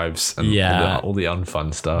hard drives and all the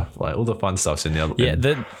unfun stuff, like all the fun stuff's in the other. Yeah,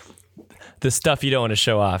 the stuff you don't want to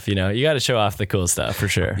show off, you know, you got to show off the cool stuff for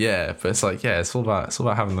sure. Yeah, but it's like it's all about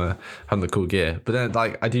having the cool gear. But then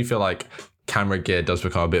like I do feel like camera gear does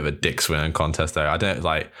become a bit of a dick swinging contest though. I don't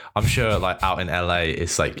like, I'm sure like out in LA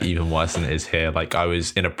it's like even worse than it is here. Like I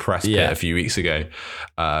was in a press pit a few weeks ago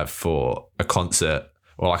for a concert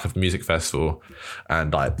or like a music festival,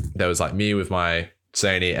 and like there was like me with my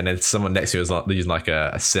Sony, and then someone next to me was like using like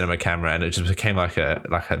a cinema camera, and it just became like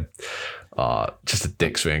a just a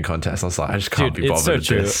dick swinging contest. I was like, I just can't be bothered with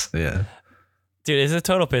this. Yeah. Dude, it's a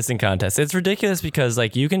total pissing contest. It's ridiculous because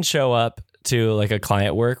like you can show up to like a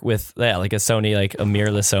client work with like a Sony, like a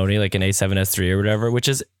mirrorless Sony, like an A7S III or whatever, which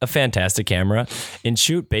is a fantastic camera, and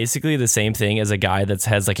shoot basically the same thing as a guy that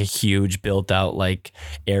has like a huge built out like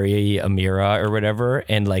Arri Amira or whatever,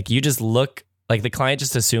 and like you just look like the client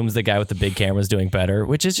just assumes the guy with the big camera is doing better,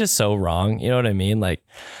 which is just so wrong. You know what I mean? Like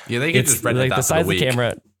they can just rent like that the size for the of the week.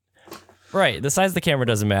 camera. Right, the size of the camera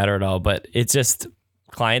doesn't matter at all, but it's just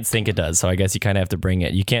clients think it does. So I guess you kind of have to bring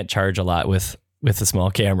it. You can't charge a lot with a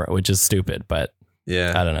small camera, which is stupid, but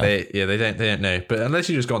yeah, I don't know. They don't know. But unless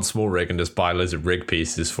you just go on small rig and just buy loads of rig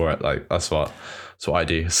pieces for it, like that's what I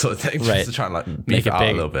do, sort of thing, just to try and like beef it out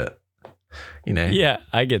a little bit. You know? Yeah,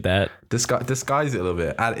 I get that. Disguise it a little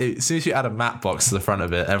bit. As soon as you add a matte box to the front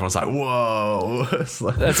of it, everyone's like, whoa.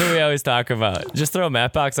 Like, that's what we always talk about. Just throw a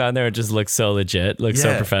matte box on there. It just looks so legit. Looks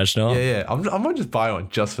so professional. Yeah. I might just buy one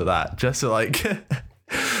just for that. Just to like...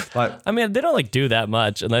 like, I mean, they don't like do that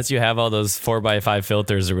much unless you have all those 4x5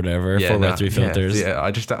 filters or whatever, 4x3 filters. Yeah,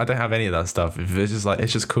 I don't have any of that stuff. It's just like,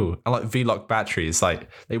 it's just cool. And like V-Lock batteries, like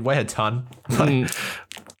they weigh a ton. Like,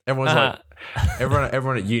 everyone's like,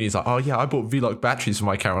 everyone at uni is like, oh yeah, I bought V-Lock batteries for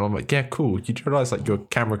my camera. And I'm like, yeah, cool. You do realize like your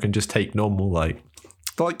camera can just take normal like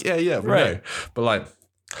yeah, we know. But like,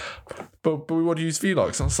 but we want to use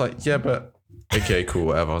V-Locks. And I was like, yeah, but okay, cool,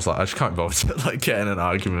 whatever. I was like, I just can't bother to like get in an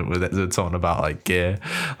argument with someone about like gear.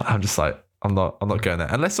 I'm just like, I'm not going there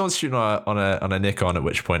unless someone's shooting on a Nikon, at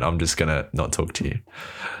which point I'm just gonna not talk to you.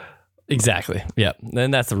 Exactly. Yeah.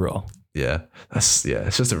 Then that's the rule. Yeah, it's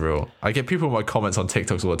just a rule. I get people in my comments on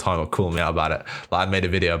TikToks all the time are calling me out about it. Like I made a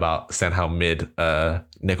video about saying how mid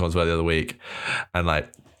Nikons were the other week, and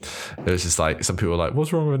like it was just like some people were like,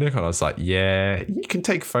 what's wrong with Nikon? I was like, yeah, you can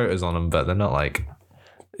take photos on them, but they're not like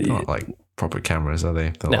proper cameras, are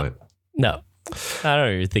they? They're no, I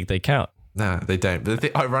don't even think they count. No, they don't.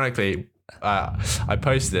 But ironically, I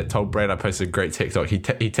posted it. Told Brain I posted a great TikTok. He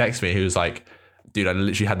texted me. He was like, "Dude, I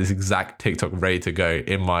literally had this exact TikTok ready to go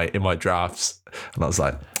in my drafts," and I was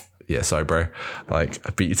like, "Yeah, sorry, bro. Like,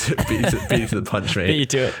 I beat you to the punch, mate. Beat you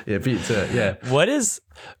to it. Yeah, beat you to it. Yeah."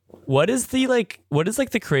 What is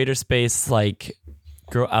the creator space like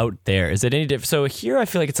grow out there? Is it any different? So here, I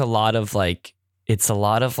feel like it's a lot of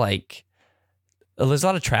there's a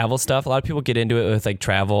lot of travel stuff. A lot of people get into it with like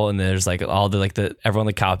travel, and there's like all the everyone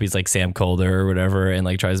like copies like Sam Colder or whatever and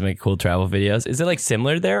like tries to make cool travel videos. Is it like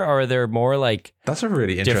similar there, or are there more like That's a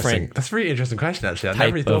really interesting question actually. I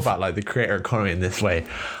never really thought about like the creator economy in this way.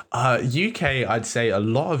 UK, I'd say a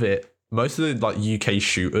lot of it, most of the like UK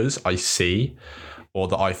shooters I see or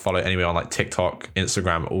that I follow anyway on like TikTok,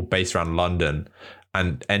 Instagram, all based around London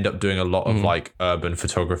and end up doing a lot of like urban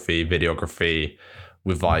photography, videography,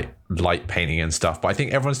 with like light painting and stuff. But I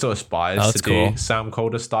think everyone still aspires to do Sam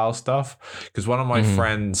Calder style stuff, because one of my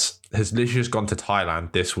friends has literally just gone to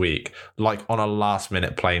Thailand this week, like on a last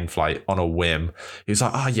minute plane flight on a whim. He was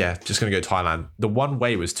like, oh yeah, just gonna go to Thailand. The one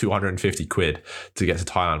way was 250 quid to get to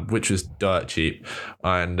Thailand, which was dirt cheap.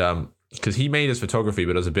 And because he made his photography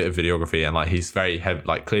but does a bit of videography, and like he's very heavy,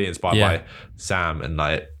 like clearly inspired by Sam, and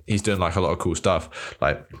like he's doing like a lot of cool stuff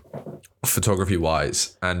like photography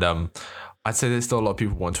wise. And I'd say there's still a lot of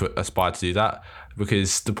people want to aspire to do that,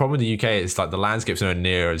 because the problem in the UK is like the landscape's nowhere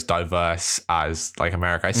near as diverse as like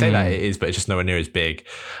America. I say that it is, but it's just nowhere near as big.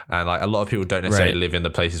 And like a lot of people don't necessarily live in the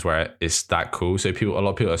places where it's that cool. So a lot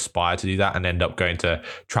of people aspire to do that and end up going to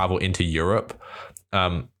travel into Europe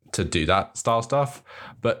to do that style stuff.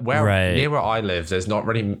 But near where I live, there's not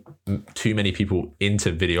really too many people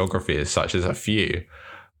into videography as such. There's a few.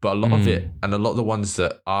 But a lot of it, and a lot of the ones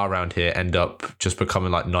that are around here, end up just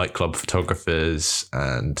becoming like nightclub photographers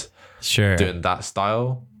and doing that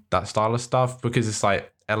style of stuff, because it's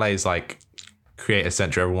like LA is like creator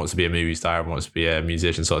center. Everyone wants to be a movie star, everyone wants to be a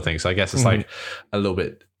musician, sort of thing. So I guess it's like a little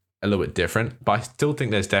bit different. But I still think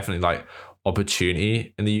there's definitely like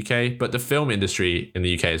opportunity in the UK. But the film industry in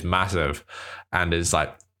the UK is massive, and is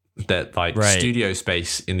like that studio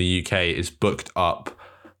space in the UK is booked up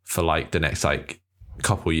for like the next like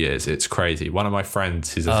couple years. It's crazy. One of my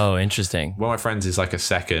friends is interesting. One of my friends is like a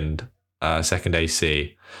second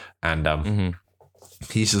AC, and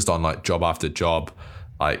he's just on like job after job,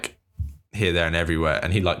 like here, there, and everywhere,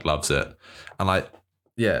 and he like loves it. And like,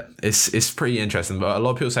 yeah, it's pretty interesting. But a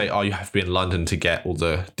lot of people say, oh, you have to be in London to get all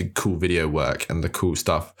the cool video work and the cool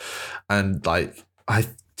stuff. And like,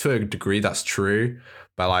 to a degree that's true.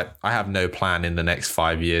 But like, I have no plan in the next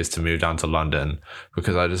 5 years to move down to London,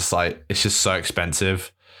 because I just like, it's just so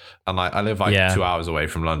expensive. And like, I live like 2 hours away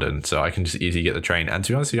from London, so I can just easily get the train. And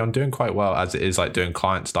to be honest with you, I'm doing quite well as it is, like doing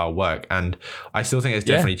client style work. And I still think there's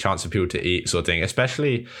definitely a chance for people to eat, sort of thing,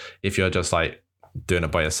 especially if you're just like doing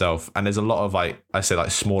it by yourself. And there's a lot of like, I say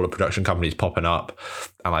like smaller production companies popping up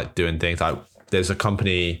and like doing things. Like there's a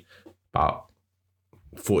company about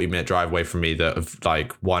 40-minute drive away from me that have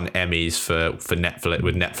like won Emmys for Netflix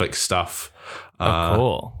with Netflix stuff.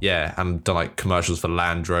 Cool. Yeah, and done like commercials for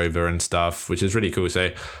Land Rover and stuff, which is really cool.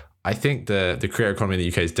 So I think the creator economy in the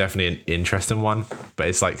UK is definitely an interesting one, but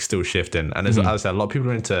it's like still shifting. And as I said, a lot of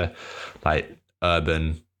people are into like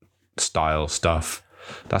urban style stuff.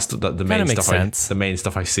 That's the main stuff. The main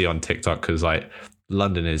stuff I see on TikTok, because like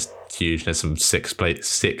London is huge. There's some sick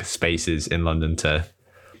spaces in London to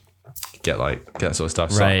get that sort of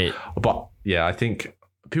stuff. Right. So, but yeah, I think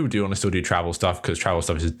people do want to still do travel stuff, because travel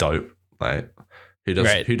stuff is dope. Like who does?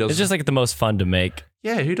 It's just like the most fun to make.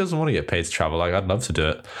 Yeah, who doesn't want to get paid to travel? Like I'd love to do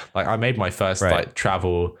it. Like I made my first like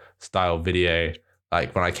travel style video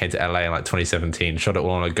like when I came to LA in like 2017. Shot it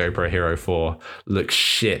all on a GoPro Hero 4. Looks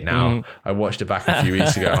shit now. I watched it back a few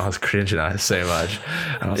weeks ago and I was cringing at it so much.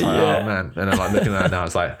 And I was like, oh man. And I'm like looking at it now,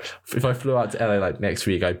 it's like, if I flew out to LA like next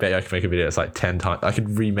week, I bet I could make a video that's like 10 times. I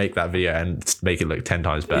could remake that video and make it look 10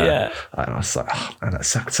 times better. Yeah. And I was like, oh man, that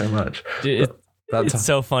sucked so much. Dude, it's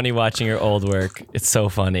so funny watching your old work. It's so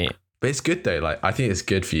funny. But it's good though. Like I think it's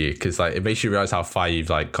good for you, because like it makes you realize how far you've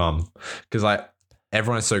like come. Because like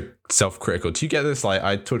everyone is so self-critical. Do you get this? Like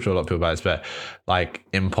I talk to a lot of people about this, but like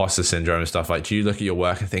imposter syndrome and stuff. Like, do you look at your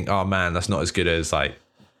work and think, oh man, that's not as good as like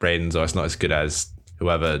Braden's, or it's not as good as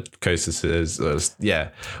whoever Kostas is? Or, yeah,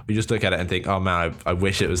 we just look at it and think, oh man, I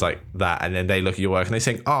wish it was like that. And then they look at your work and they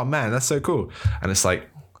think, oh man, that's so cool. And it's like,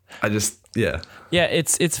 yeah,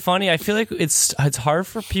 it's funny. I feel like it's hard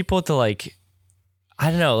for people to like, I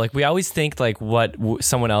don't know, like we always think like what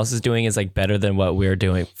someone else is doing is like better than what we're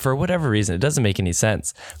doing for whatever reason. It doesn't make any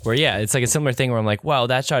sense. Where it's like a similar thing where I'm like, wow,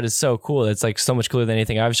 that shot is so cool. It's like so much cooler than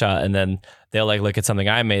anything I've shot. And then they'll like look at something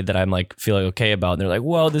I made that I'm like feeling okay about, and they're like,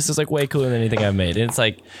 whoa, this is like way cooler than anything I've made. And it's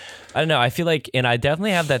like, I don't know. I feel like, and I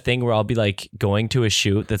definitely have that thing where I'll be like going to a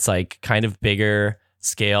shoot that's like kind of bigger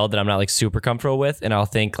scale that I'm not like super comfortable with, and I'll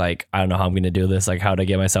think like, I don't know how I'm gonna do this, like how to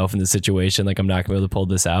get myself in this situation, like I'm not gonna be able to pull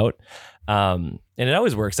this out, and it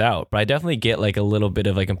always works out, but I definitely get like a little bit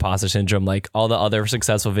of like imposter syndrome, like all the other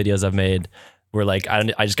successful videos I've made were like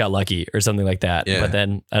I just got lucky or something like that. But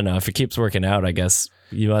then I don't know, if it keeps working out, I guess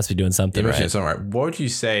you must be doing something right. What would you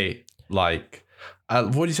say like a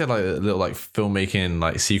little like filmmaking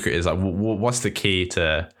like secret is? Like what's the key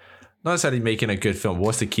to not necessarily making a good film, but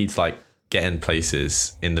what's the key to like getting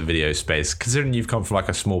places in the video space, considering you've come from like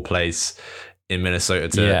a small place in Minnesota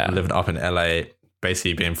to living up in LA,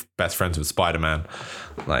 basically being best friends with Spider-Man?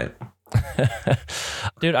 Like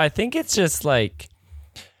dude, I think it's just like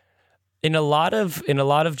in a lot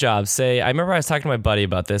of jobs, say, I remember I was talking to my buddy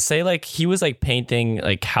about this. Say like he was like painting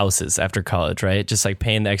like houses after college, right? Just like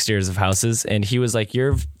painting the exteriors of houses. And he was like,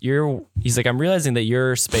 he's like, I'm realizing that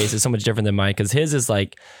your space is so much different than mine, because his is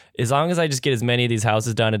like, as long as I just get as many of these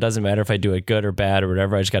houses done, it doesn't matter if I do it good or bad or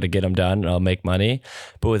whatever. I just got to get them done and I'll make money.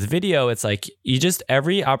 But with video, it's like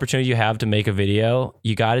every opportunity you have to make a video,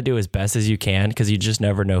 you got to do as best as you can, because you just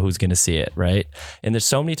never know who's going to see it, right? And there's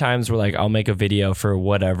so many times where like I'll make a video for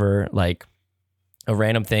whatever, like a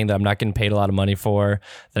random thing that I'm not getting paid a lot of money for,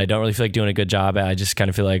 that I don't really feel like doing a good job at. I just kind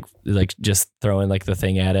of feel like just throwing like the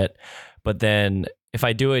thing at it. But then if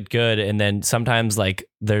I do it good, and then sometimes like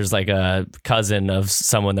there's like a cousin of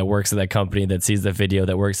someone that works at that company that sees the video,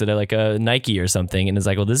 that works at like a Nike or something, and is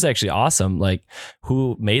like, well, this is actually awesome. Like,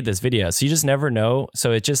 who made this video? So you just never know.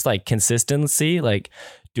 So it's just like consistency, like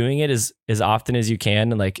doing it as often as you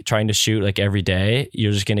can, and like trying to shoot like every day,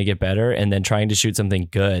 you're just going to get better. And then trying to shoot something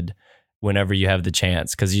good whenever you have the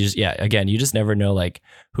chance. Cause you just never know like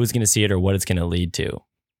who's going to see it or what it's going to lead to.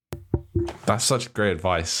 That's such great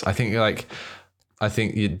advice. I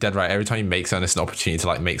think you're dead right. Every time you make something, it's an opportunity to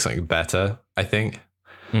like make something better, I think.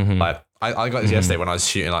 Mm-hmm. Like I got this yesterday when I was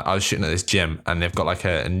shooting. Like I was shooting at this gym, and they've got like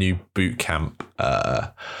a new boot camp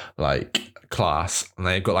like class, and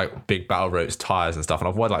they've got like big battle ropes, tires and stuff. And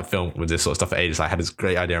I've wanted like film with this sort of stuff for ages. I had this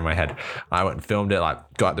great idea in my head. I went and filmed it, like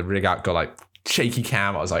got the rig out, got like shaky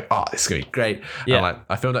cam. I was like, oh, this is gonna be great. Yeah. And like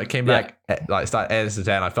I filmed it, came back, like started editing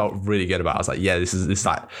today, and I felt really good about it. I was like, yeah, this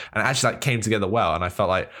like, and it actually like came together well. And I felt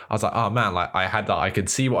like, I was like, oh man, like I had that, I could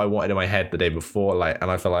see what I wanted in my head the day before, like,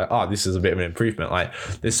 and I felt like, oh, this is a bit of an improvement. Like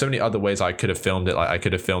there's so many other ways I could have filmed it. Like I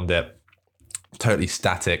could have filmed it totally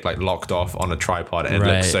static, like locked off on a tripod, and it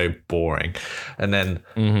looked so boring. And then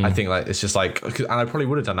I think like it's just like, and I probably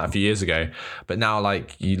would have done that a few years ago, but now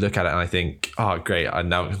like you look at it and I think, oh great, I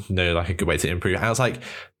now know like a good way to improve. And I was like,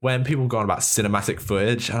 when people go on about cinematic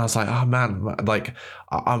footage, and I was like, oh man, like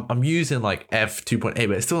I'm using like f2.8,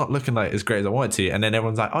 but it's still not looking like as great as I want it to. And then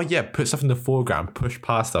everyone's like, oh yeah, put stuff in the foreground, push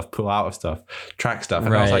past stuff, pull out of stuff, track stuff.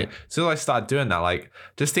 And I was like, as soon as I started doing that, like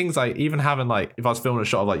just things like even having like, if I was filming a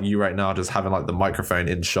shot of like you right now, just having like the microphone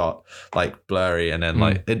in shot, like blurry, and then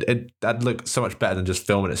like that'd look so much better than just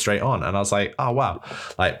filming it straight on. And I was like, oh wow,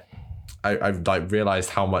 like I've like realized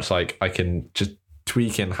how much like I can just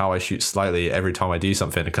tweaking how I shoot slightly every time I do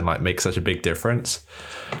something, it can like make such a big difference.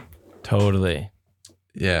 Totally.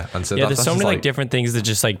 Yeah. And so there's so many like different things to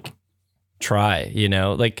just like try, you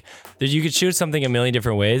know, like you could shoot something a million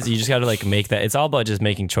different ways. You just got to like make that. It's all about just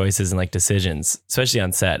making choices and like decisions, especially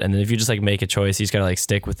on set. And then if you just like make a choice, you just got to like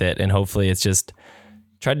stick with it. And hopefully it's just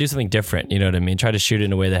try to do something different. You know what I mean? Try to shoot it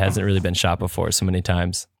in a way that hasn't really been shot before so many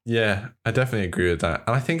times. Yeah, I definitely agree with that.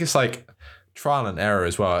 And I think it's like trial and error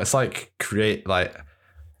as well. It's like create like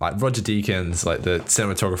Roger Deakins, like the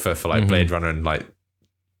cinematographer for like Blade Runner and like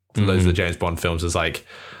loads of the James Bond films, is like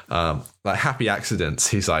happy accidents.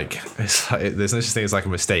 He's like, it's like there's no such thing as like a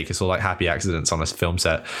mistake. It's all like happy accidents on a film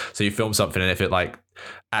set. So you film something, and if it like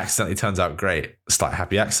accidentally turns out great, it's like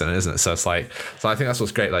happy accident, isn't it? So it's like, so I think that's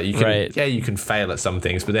what's great. Like you can, you can fail at some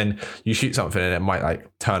things, but then you shoot something and it might like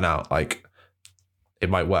turn out like it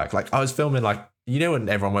might work. Like I was filming like, you know, when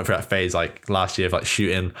everyone went through that phase like last year of like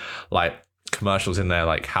shooting like commercials in their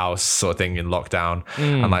like house sort of thing in lockdown,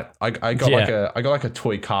 and like I got like a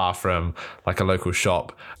toy car from like a local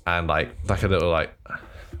shop, and like a little like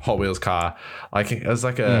Hot Wheels car. Like it was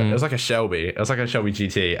like a Shelby. It was like a Shelby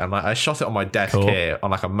GT, and like I shot it on my desk here on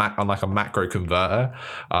like a macro converter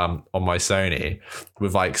on my Sony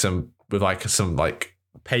with some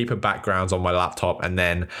paper backgrounds on my laptop, and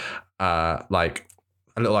then like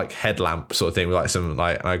a little like headlamp sort of thing with like some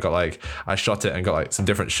like, I shot it and got like some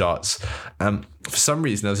different shots. For some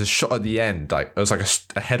reason there was a shot at the end, like it was like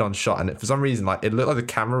a head-on shot, and for some reason like it looked like the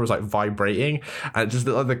camera was like vibrating, and it just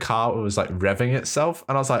looked like the car was like revving itself,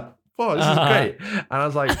 and I was like, whoa, this is great. And I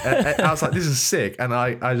was like, this is sick. And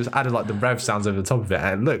I just added like the rev sounds over the top of it,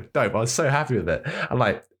 and it looked dope. I was so happy with it. And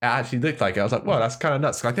like, it actually looked like it. I was like, whoa, that's kind of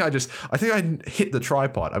nuts. I think I hit the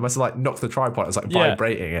tripod. I must have like knocked the tripod. It was like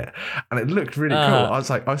vibrating it, and it looked really cool. I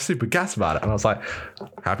was super gassed about it, and I was like,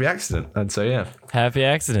 happy accident. And so yeah, happy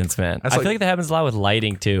accidents, man. I feel like that happens a lot with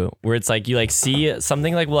lighting too, where it's like you like see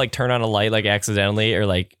something like will like turn on a light like accidentally or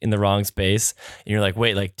like in the wrong space, and you're like,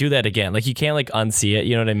 wait, like do that again. Like you can't like unsee it.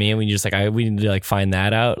 You know what I mean? When you just like, we need to like find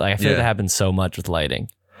that out. Like I feel like that happens so much with lighting.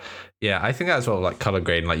 Yeah, I think that's well, like color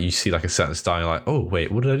grading. Like you see like a certain style, you're like, oh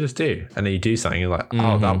wait, what did I just do? And then you do something, you're like,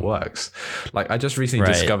 oh, that works. Like I just recently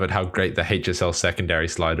discovered how great the HSL secondary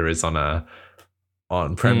slider is on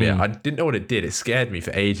on Premiere. I didn't know what it did. It scared me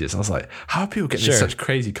for ages. I was like, how are people getting such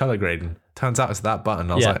crazy color grading? Turns out it's that button.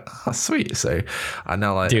 I was like, oh, sweet. So I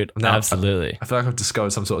now like, dude, absolutely. I feel like I've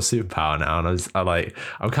discovered some sort of superpower now, and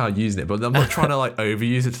I'm kind of using it, but I'm not trying to like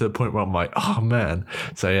overuse it to the point where I'm like, oh man.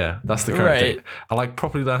 So yeah, that's the current thing. I like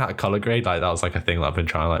properly learn how to color grade. Like that was like a thing that I've been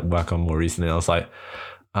trying to like work on more recently. I was like,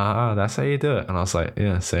 that's how you do it. And I was like,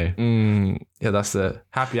 yeah, so yeah, that's the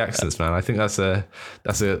happy accidents, man. I think that's a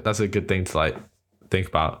good thing to like think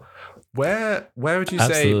about. Where would you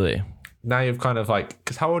say now you've kind of like,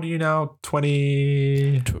 because how old are you now?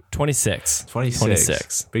 26.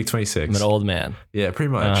 26. Big 26. I'm an old man. Yeah,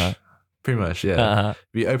 pretty much. Pretty much, yeah.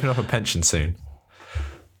 We open up a pension soon.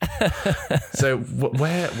 So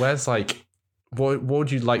where's like, what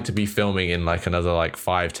would you like to be filming in like another like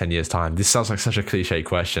 5-10 years time? This sounds like such a cliche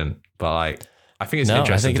question, but like I think it's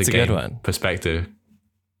interesting to gain a good one. Perspective.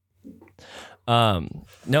 No,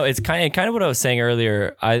 it's kind of what I was saying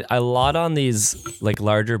earlier. I a lot on these like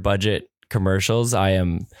larger budget commercials. I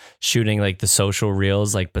am shooting like the social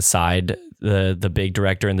reels like beside the big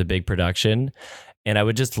director and the big production. And I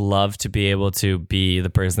would just love to be able to be the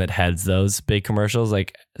person that heads those big commercials,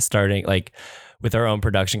 like starting like with our own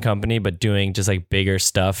production company, but doing just like bigger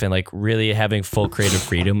stuff and like really having full creative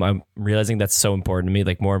freedom. I'm realizing that's so important to me,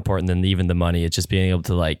 like more important than even the money. It's just being able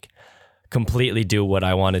to like completely do what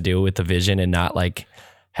I want to do with the vision and not like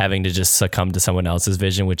having to just succumb to someone else's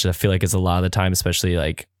vision, which I feel like is a lot of the time, especially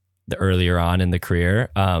like the earlier on in the career.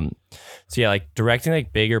 So yeah, like directing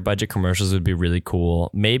like bigger budget commercials would be really cool.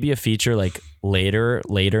 Maybe a feature like later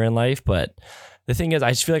in life, but the thing is,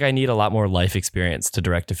 I just feel like I need a lot more life experience to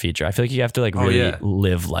direct a feature. I feel like you have to like really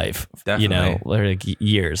live life, Definitely. You know, like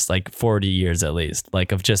years, like 40 years at least,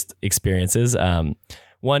 like of just experiences.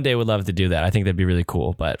 One day would love to do that. I think that'd be really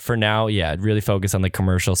cool. But for now, yeah, I'd really focus on the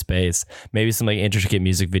commercial space. Maybe some like intricate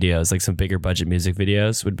music videos, like some bigger budget music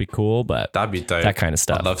videos would be cool. But that'd be dope. That kind of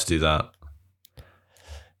stuff. I'd love to do that.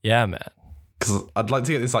 Yeah, man. Because I'd like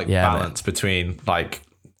to get this like balance between like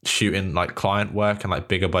shooting like client work and like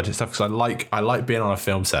bigger budget stuff. Because I like being on a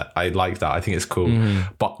film set. I like that. I think it's cool.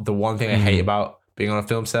 But the one thing I hate about being on a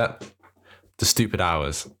film set, the stupid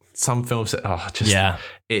hours. Some film set, it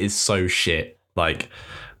is so shit. Like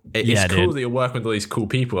it's cool that you're working with all these cool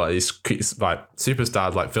people, like these like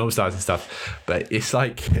superstars, like film stars and stuff. But it's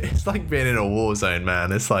like being in a war zone,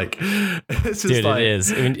 man. It's like it's just dude, like, it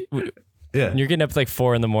is. I mean, when you're getting up at like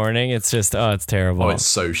 4 a.m, it's just it's terrible. Oh, it's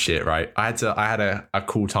so shit, right? I had a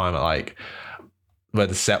cool time at like where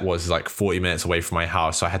the set was like 40 minutes away from my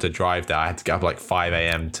house, so I had to drive there. I had to get up like 5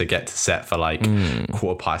 a.m. to get to set for like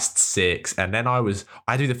 6:15, and then I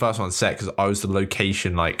do the first one on set because I was the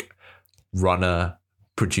location like runner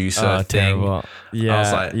producer thing. Terrible.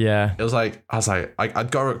 Yeah, I was like, I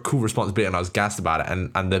got a cool responsibility and I was gassed about it.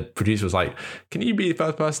 And the producer was like, "Can you be the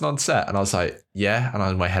first person on set?" And I was like, "Yeah." And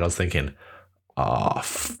in my head, I was thinking, "Oh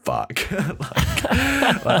fuck!"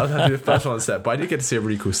 I was going to be the first one on set, but I did get to see a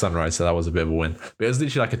really cool sunrise, so that was a bit of a win. But it was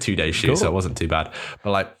literally like a 2-day shoot, so it wasn't too bad.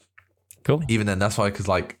 But like, cool. Even then, that's why I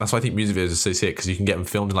think music videos are so sick because you can get them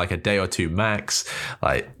filmed in like a day or two max.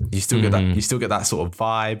 Like you still get that sort of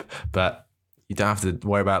vibe, but you don't have to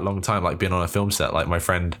worry about a long time like being on a film set. Like my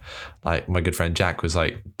good friend Jack was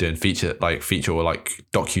like doing feature or like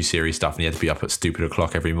docu-series stuff, and he had to be up at stupid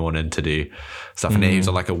o'clock every morning to do stuff. And he was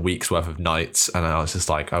on like a week's worth of nights, and I was just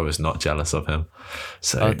like, I was not jealous of him.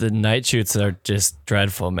 So the night shoots are just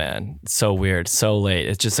dreadful, man. It's so weird, so late.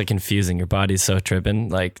 It's just like confusing. Your body's so tripping,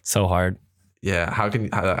 like so hard. Yeah, how can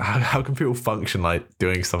people function like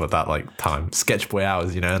doing stuff at that like time? Sketch boy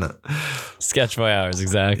hours, you know, innit? Sketch boy hours,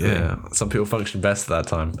 exactly. Yeah, some people function best at that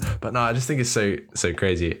time. But no, I just think it's so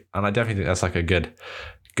crazy, and I definitely think that's like a good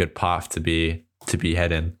path to be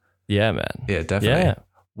heading. Yeah, man. Yeah, definitely. Yeah.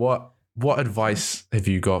 What advice have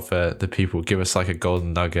you got for the people? Give us like a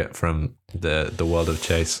golden nugget from the world of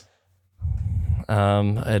Chase.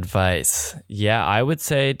 Advice. Yeah, I would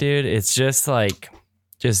say, dude, it's just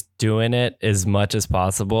doing it as much as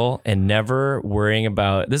possible and never worrying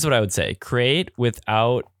about, this is what I would say, create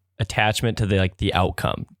without attachment to the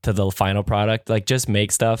outcome, to the final product. Like just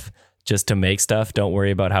make stuff just to make stuff. Don't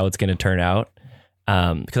worry about how it's going to turn out.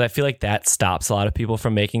 Because I feel like that stops a lot of people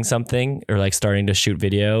from making something or like starting to shoot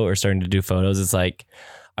video or starting to do photos. It's like,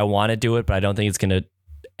 I want to do it, but I don't think it's going to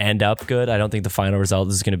end up good. I don't think the final result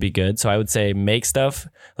is going to be good. So I would say make stuff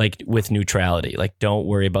like with neutrality. Like don't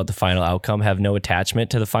worry about the final outcome. Have no attachment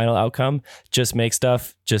to the final outcome. Just make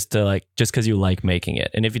stuff just because you like making it.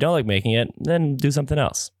 And if you don't like making it, then do something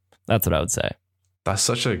else. That's what I would say. That's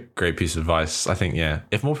such a great piece of advice. I think, yeah,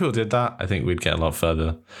 if more people did that, I think we'd get a lot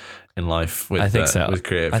further in life with, I think so. With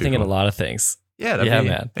creative I think in people. a lot of things. Yeah,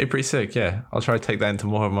 man. Hey, pretty sick. Yeah, I'll try to take that into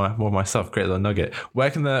more of myself. Great little nugget. Where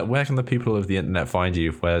can the people of the internet find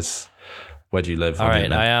you? Where do you live? All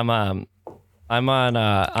right, I'm on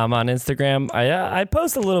Instagram. I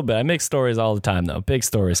post a little bit. I make stories all the time though. Big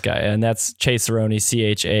stories guy, and that's CHASERONII,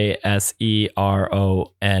 CHASERONII,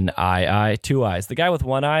 2 eyes. The guy with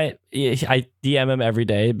one eye, I DM him every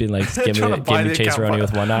day, being like, give me CHASERONII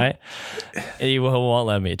with one eye. He won't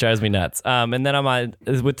let me. It drives me nuts. And then I'm on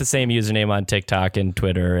with the same username on TikTok and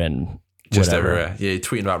Twitter and just whatever. everywhere. Yeah,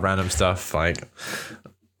 tweeting about random stuff like.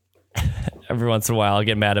 Every once in a while, I'll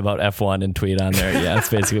get mad about F1 and tweet on there. Yeah, that's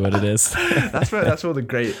basically what it is. That's all the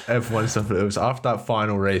great F1 stuff. It was after that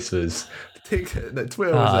final race was.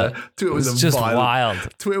 Twitter was just wild.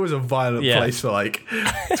 Twitter was a violent place for like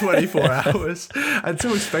 24 hours, and so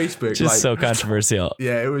was Facebook. Just so controversial.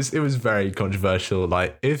 Yeah, it was very controversial.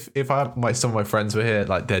 Like if some of my friends were here,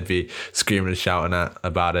 like they'd be screaming and shouting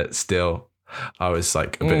about it. Still, I was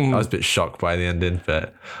like I was a bit shocked by the ending,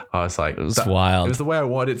 but I was like, it was wild. It was the way I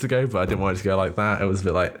wanted it to go, but I didn't want it to go like that. It was a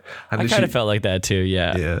bit like, and I kind of felt like that too.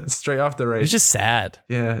 Yeah. Yeah. Straight after the race, it was just sad.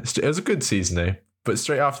 Yeah, it was a good season though. But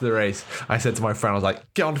straight after the race, I said to my friend, I was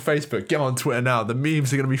like, get on Facebook, get on Twitter now. The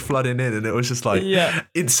memes are going to be flooding in. And it was just like,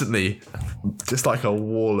 instantly, just like a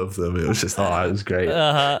wall of them. It was just, it was great.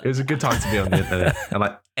 It was a good time to be on the internet. And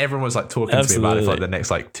like, everyone was like talking to me about it for like the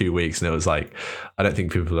next like 2 weeks. And it was like, I don't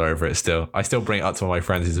think people are over it still. I still bring it up to one of my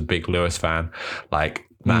friends who's a big Lewis fan, like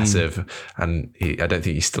massive. And I don't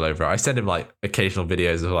think he's still over it. I send him like occasional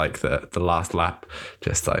videos of like the last lap,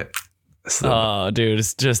 just like, oh, dude,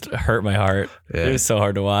 it's just hurt my heart. Yeah. It was so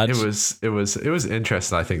hard to watch. It was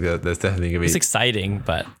interesting. I think that there's definitely gonna be. It's exciting,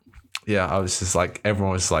 but yeah, I was just like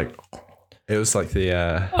everyone was like, it was like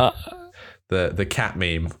the cat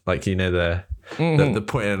meme, like the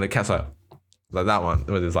pointing and the cat's like that one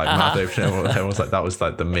with his like mouth open. Everyone was like that was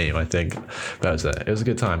like the meme. I think that was it. It was a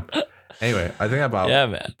good time. Anyway, I think that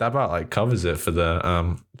about like covers it for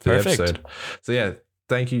the episode. So yeah,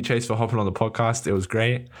 thank you, Chase, for hopping on the podcast. It was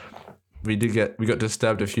great. We got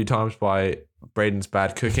disturbed a few times by Braden's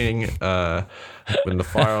bad cooking, with the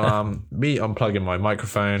fire alarm, me unplugging my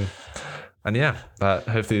microphone, and yeah,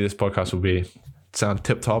 hopefully this podcast will sound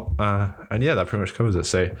tip top. And yeah, that pretty much covers it.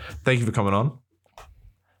 So thank you for coming on.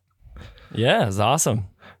 Yeah, it's awesome.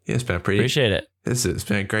 Yeah, it's been appreciate it. It's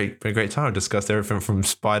been a great time. We discussed everything from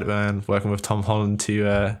Spider-Man, working with Tom Holland,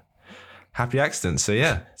 to happy accidents. So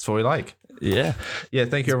yeah, it's what we like. Yeah.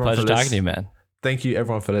 Thank you everyone for listening. Pleasure talking to you, man. Thank you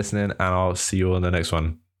everyone for listening, and I'll see you all in the next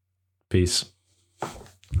one. Peace.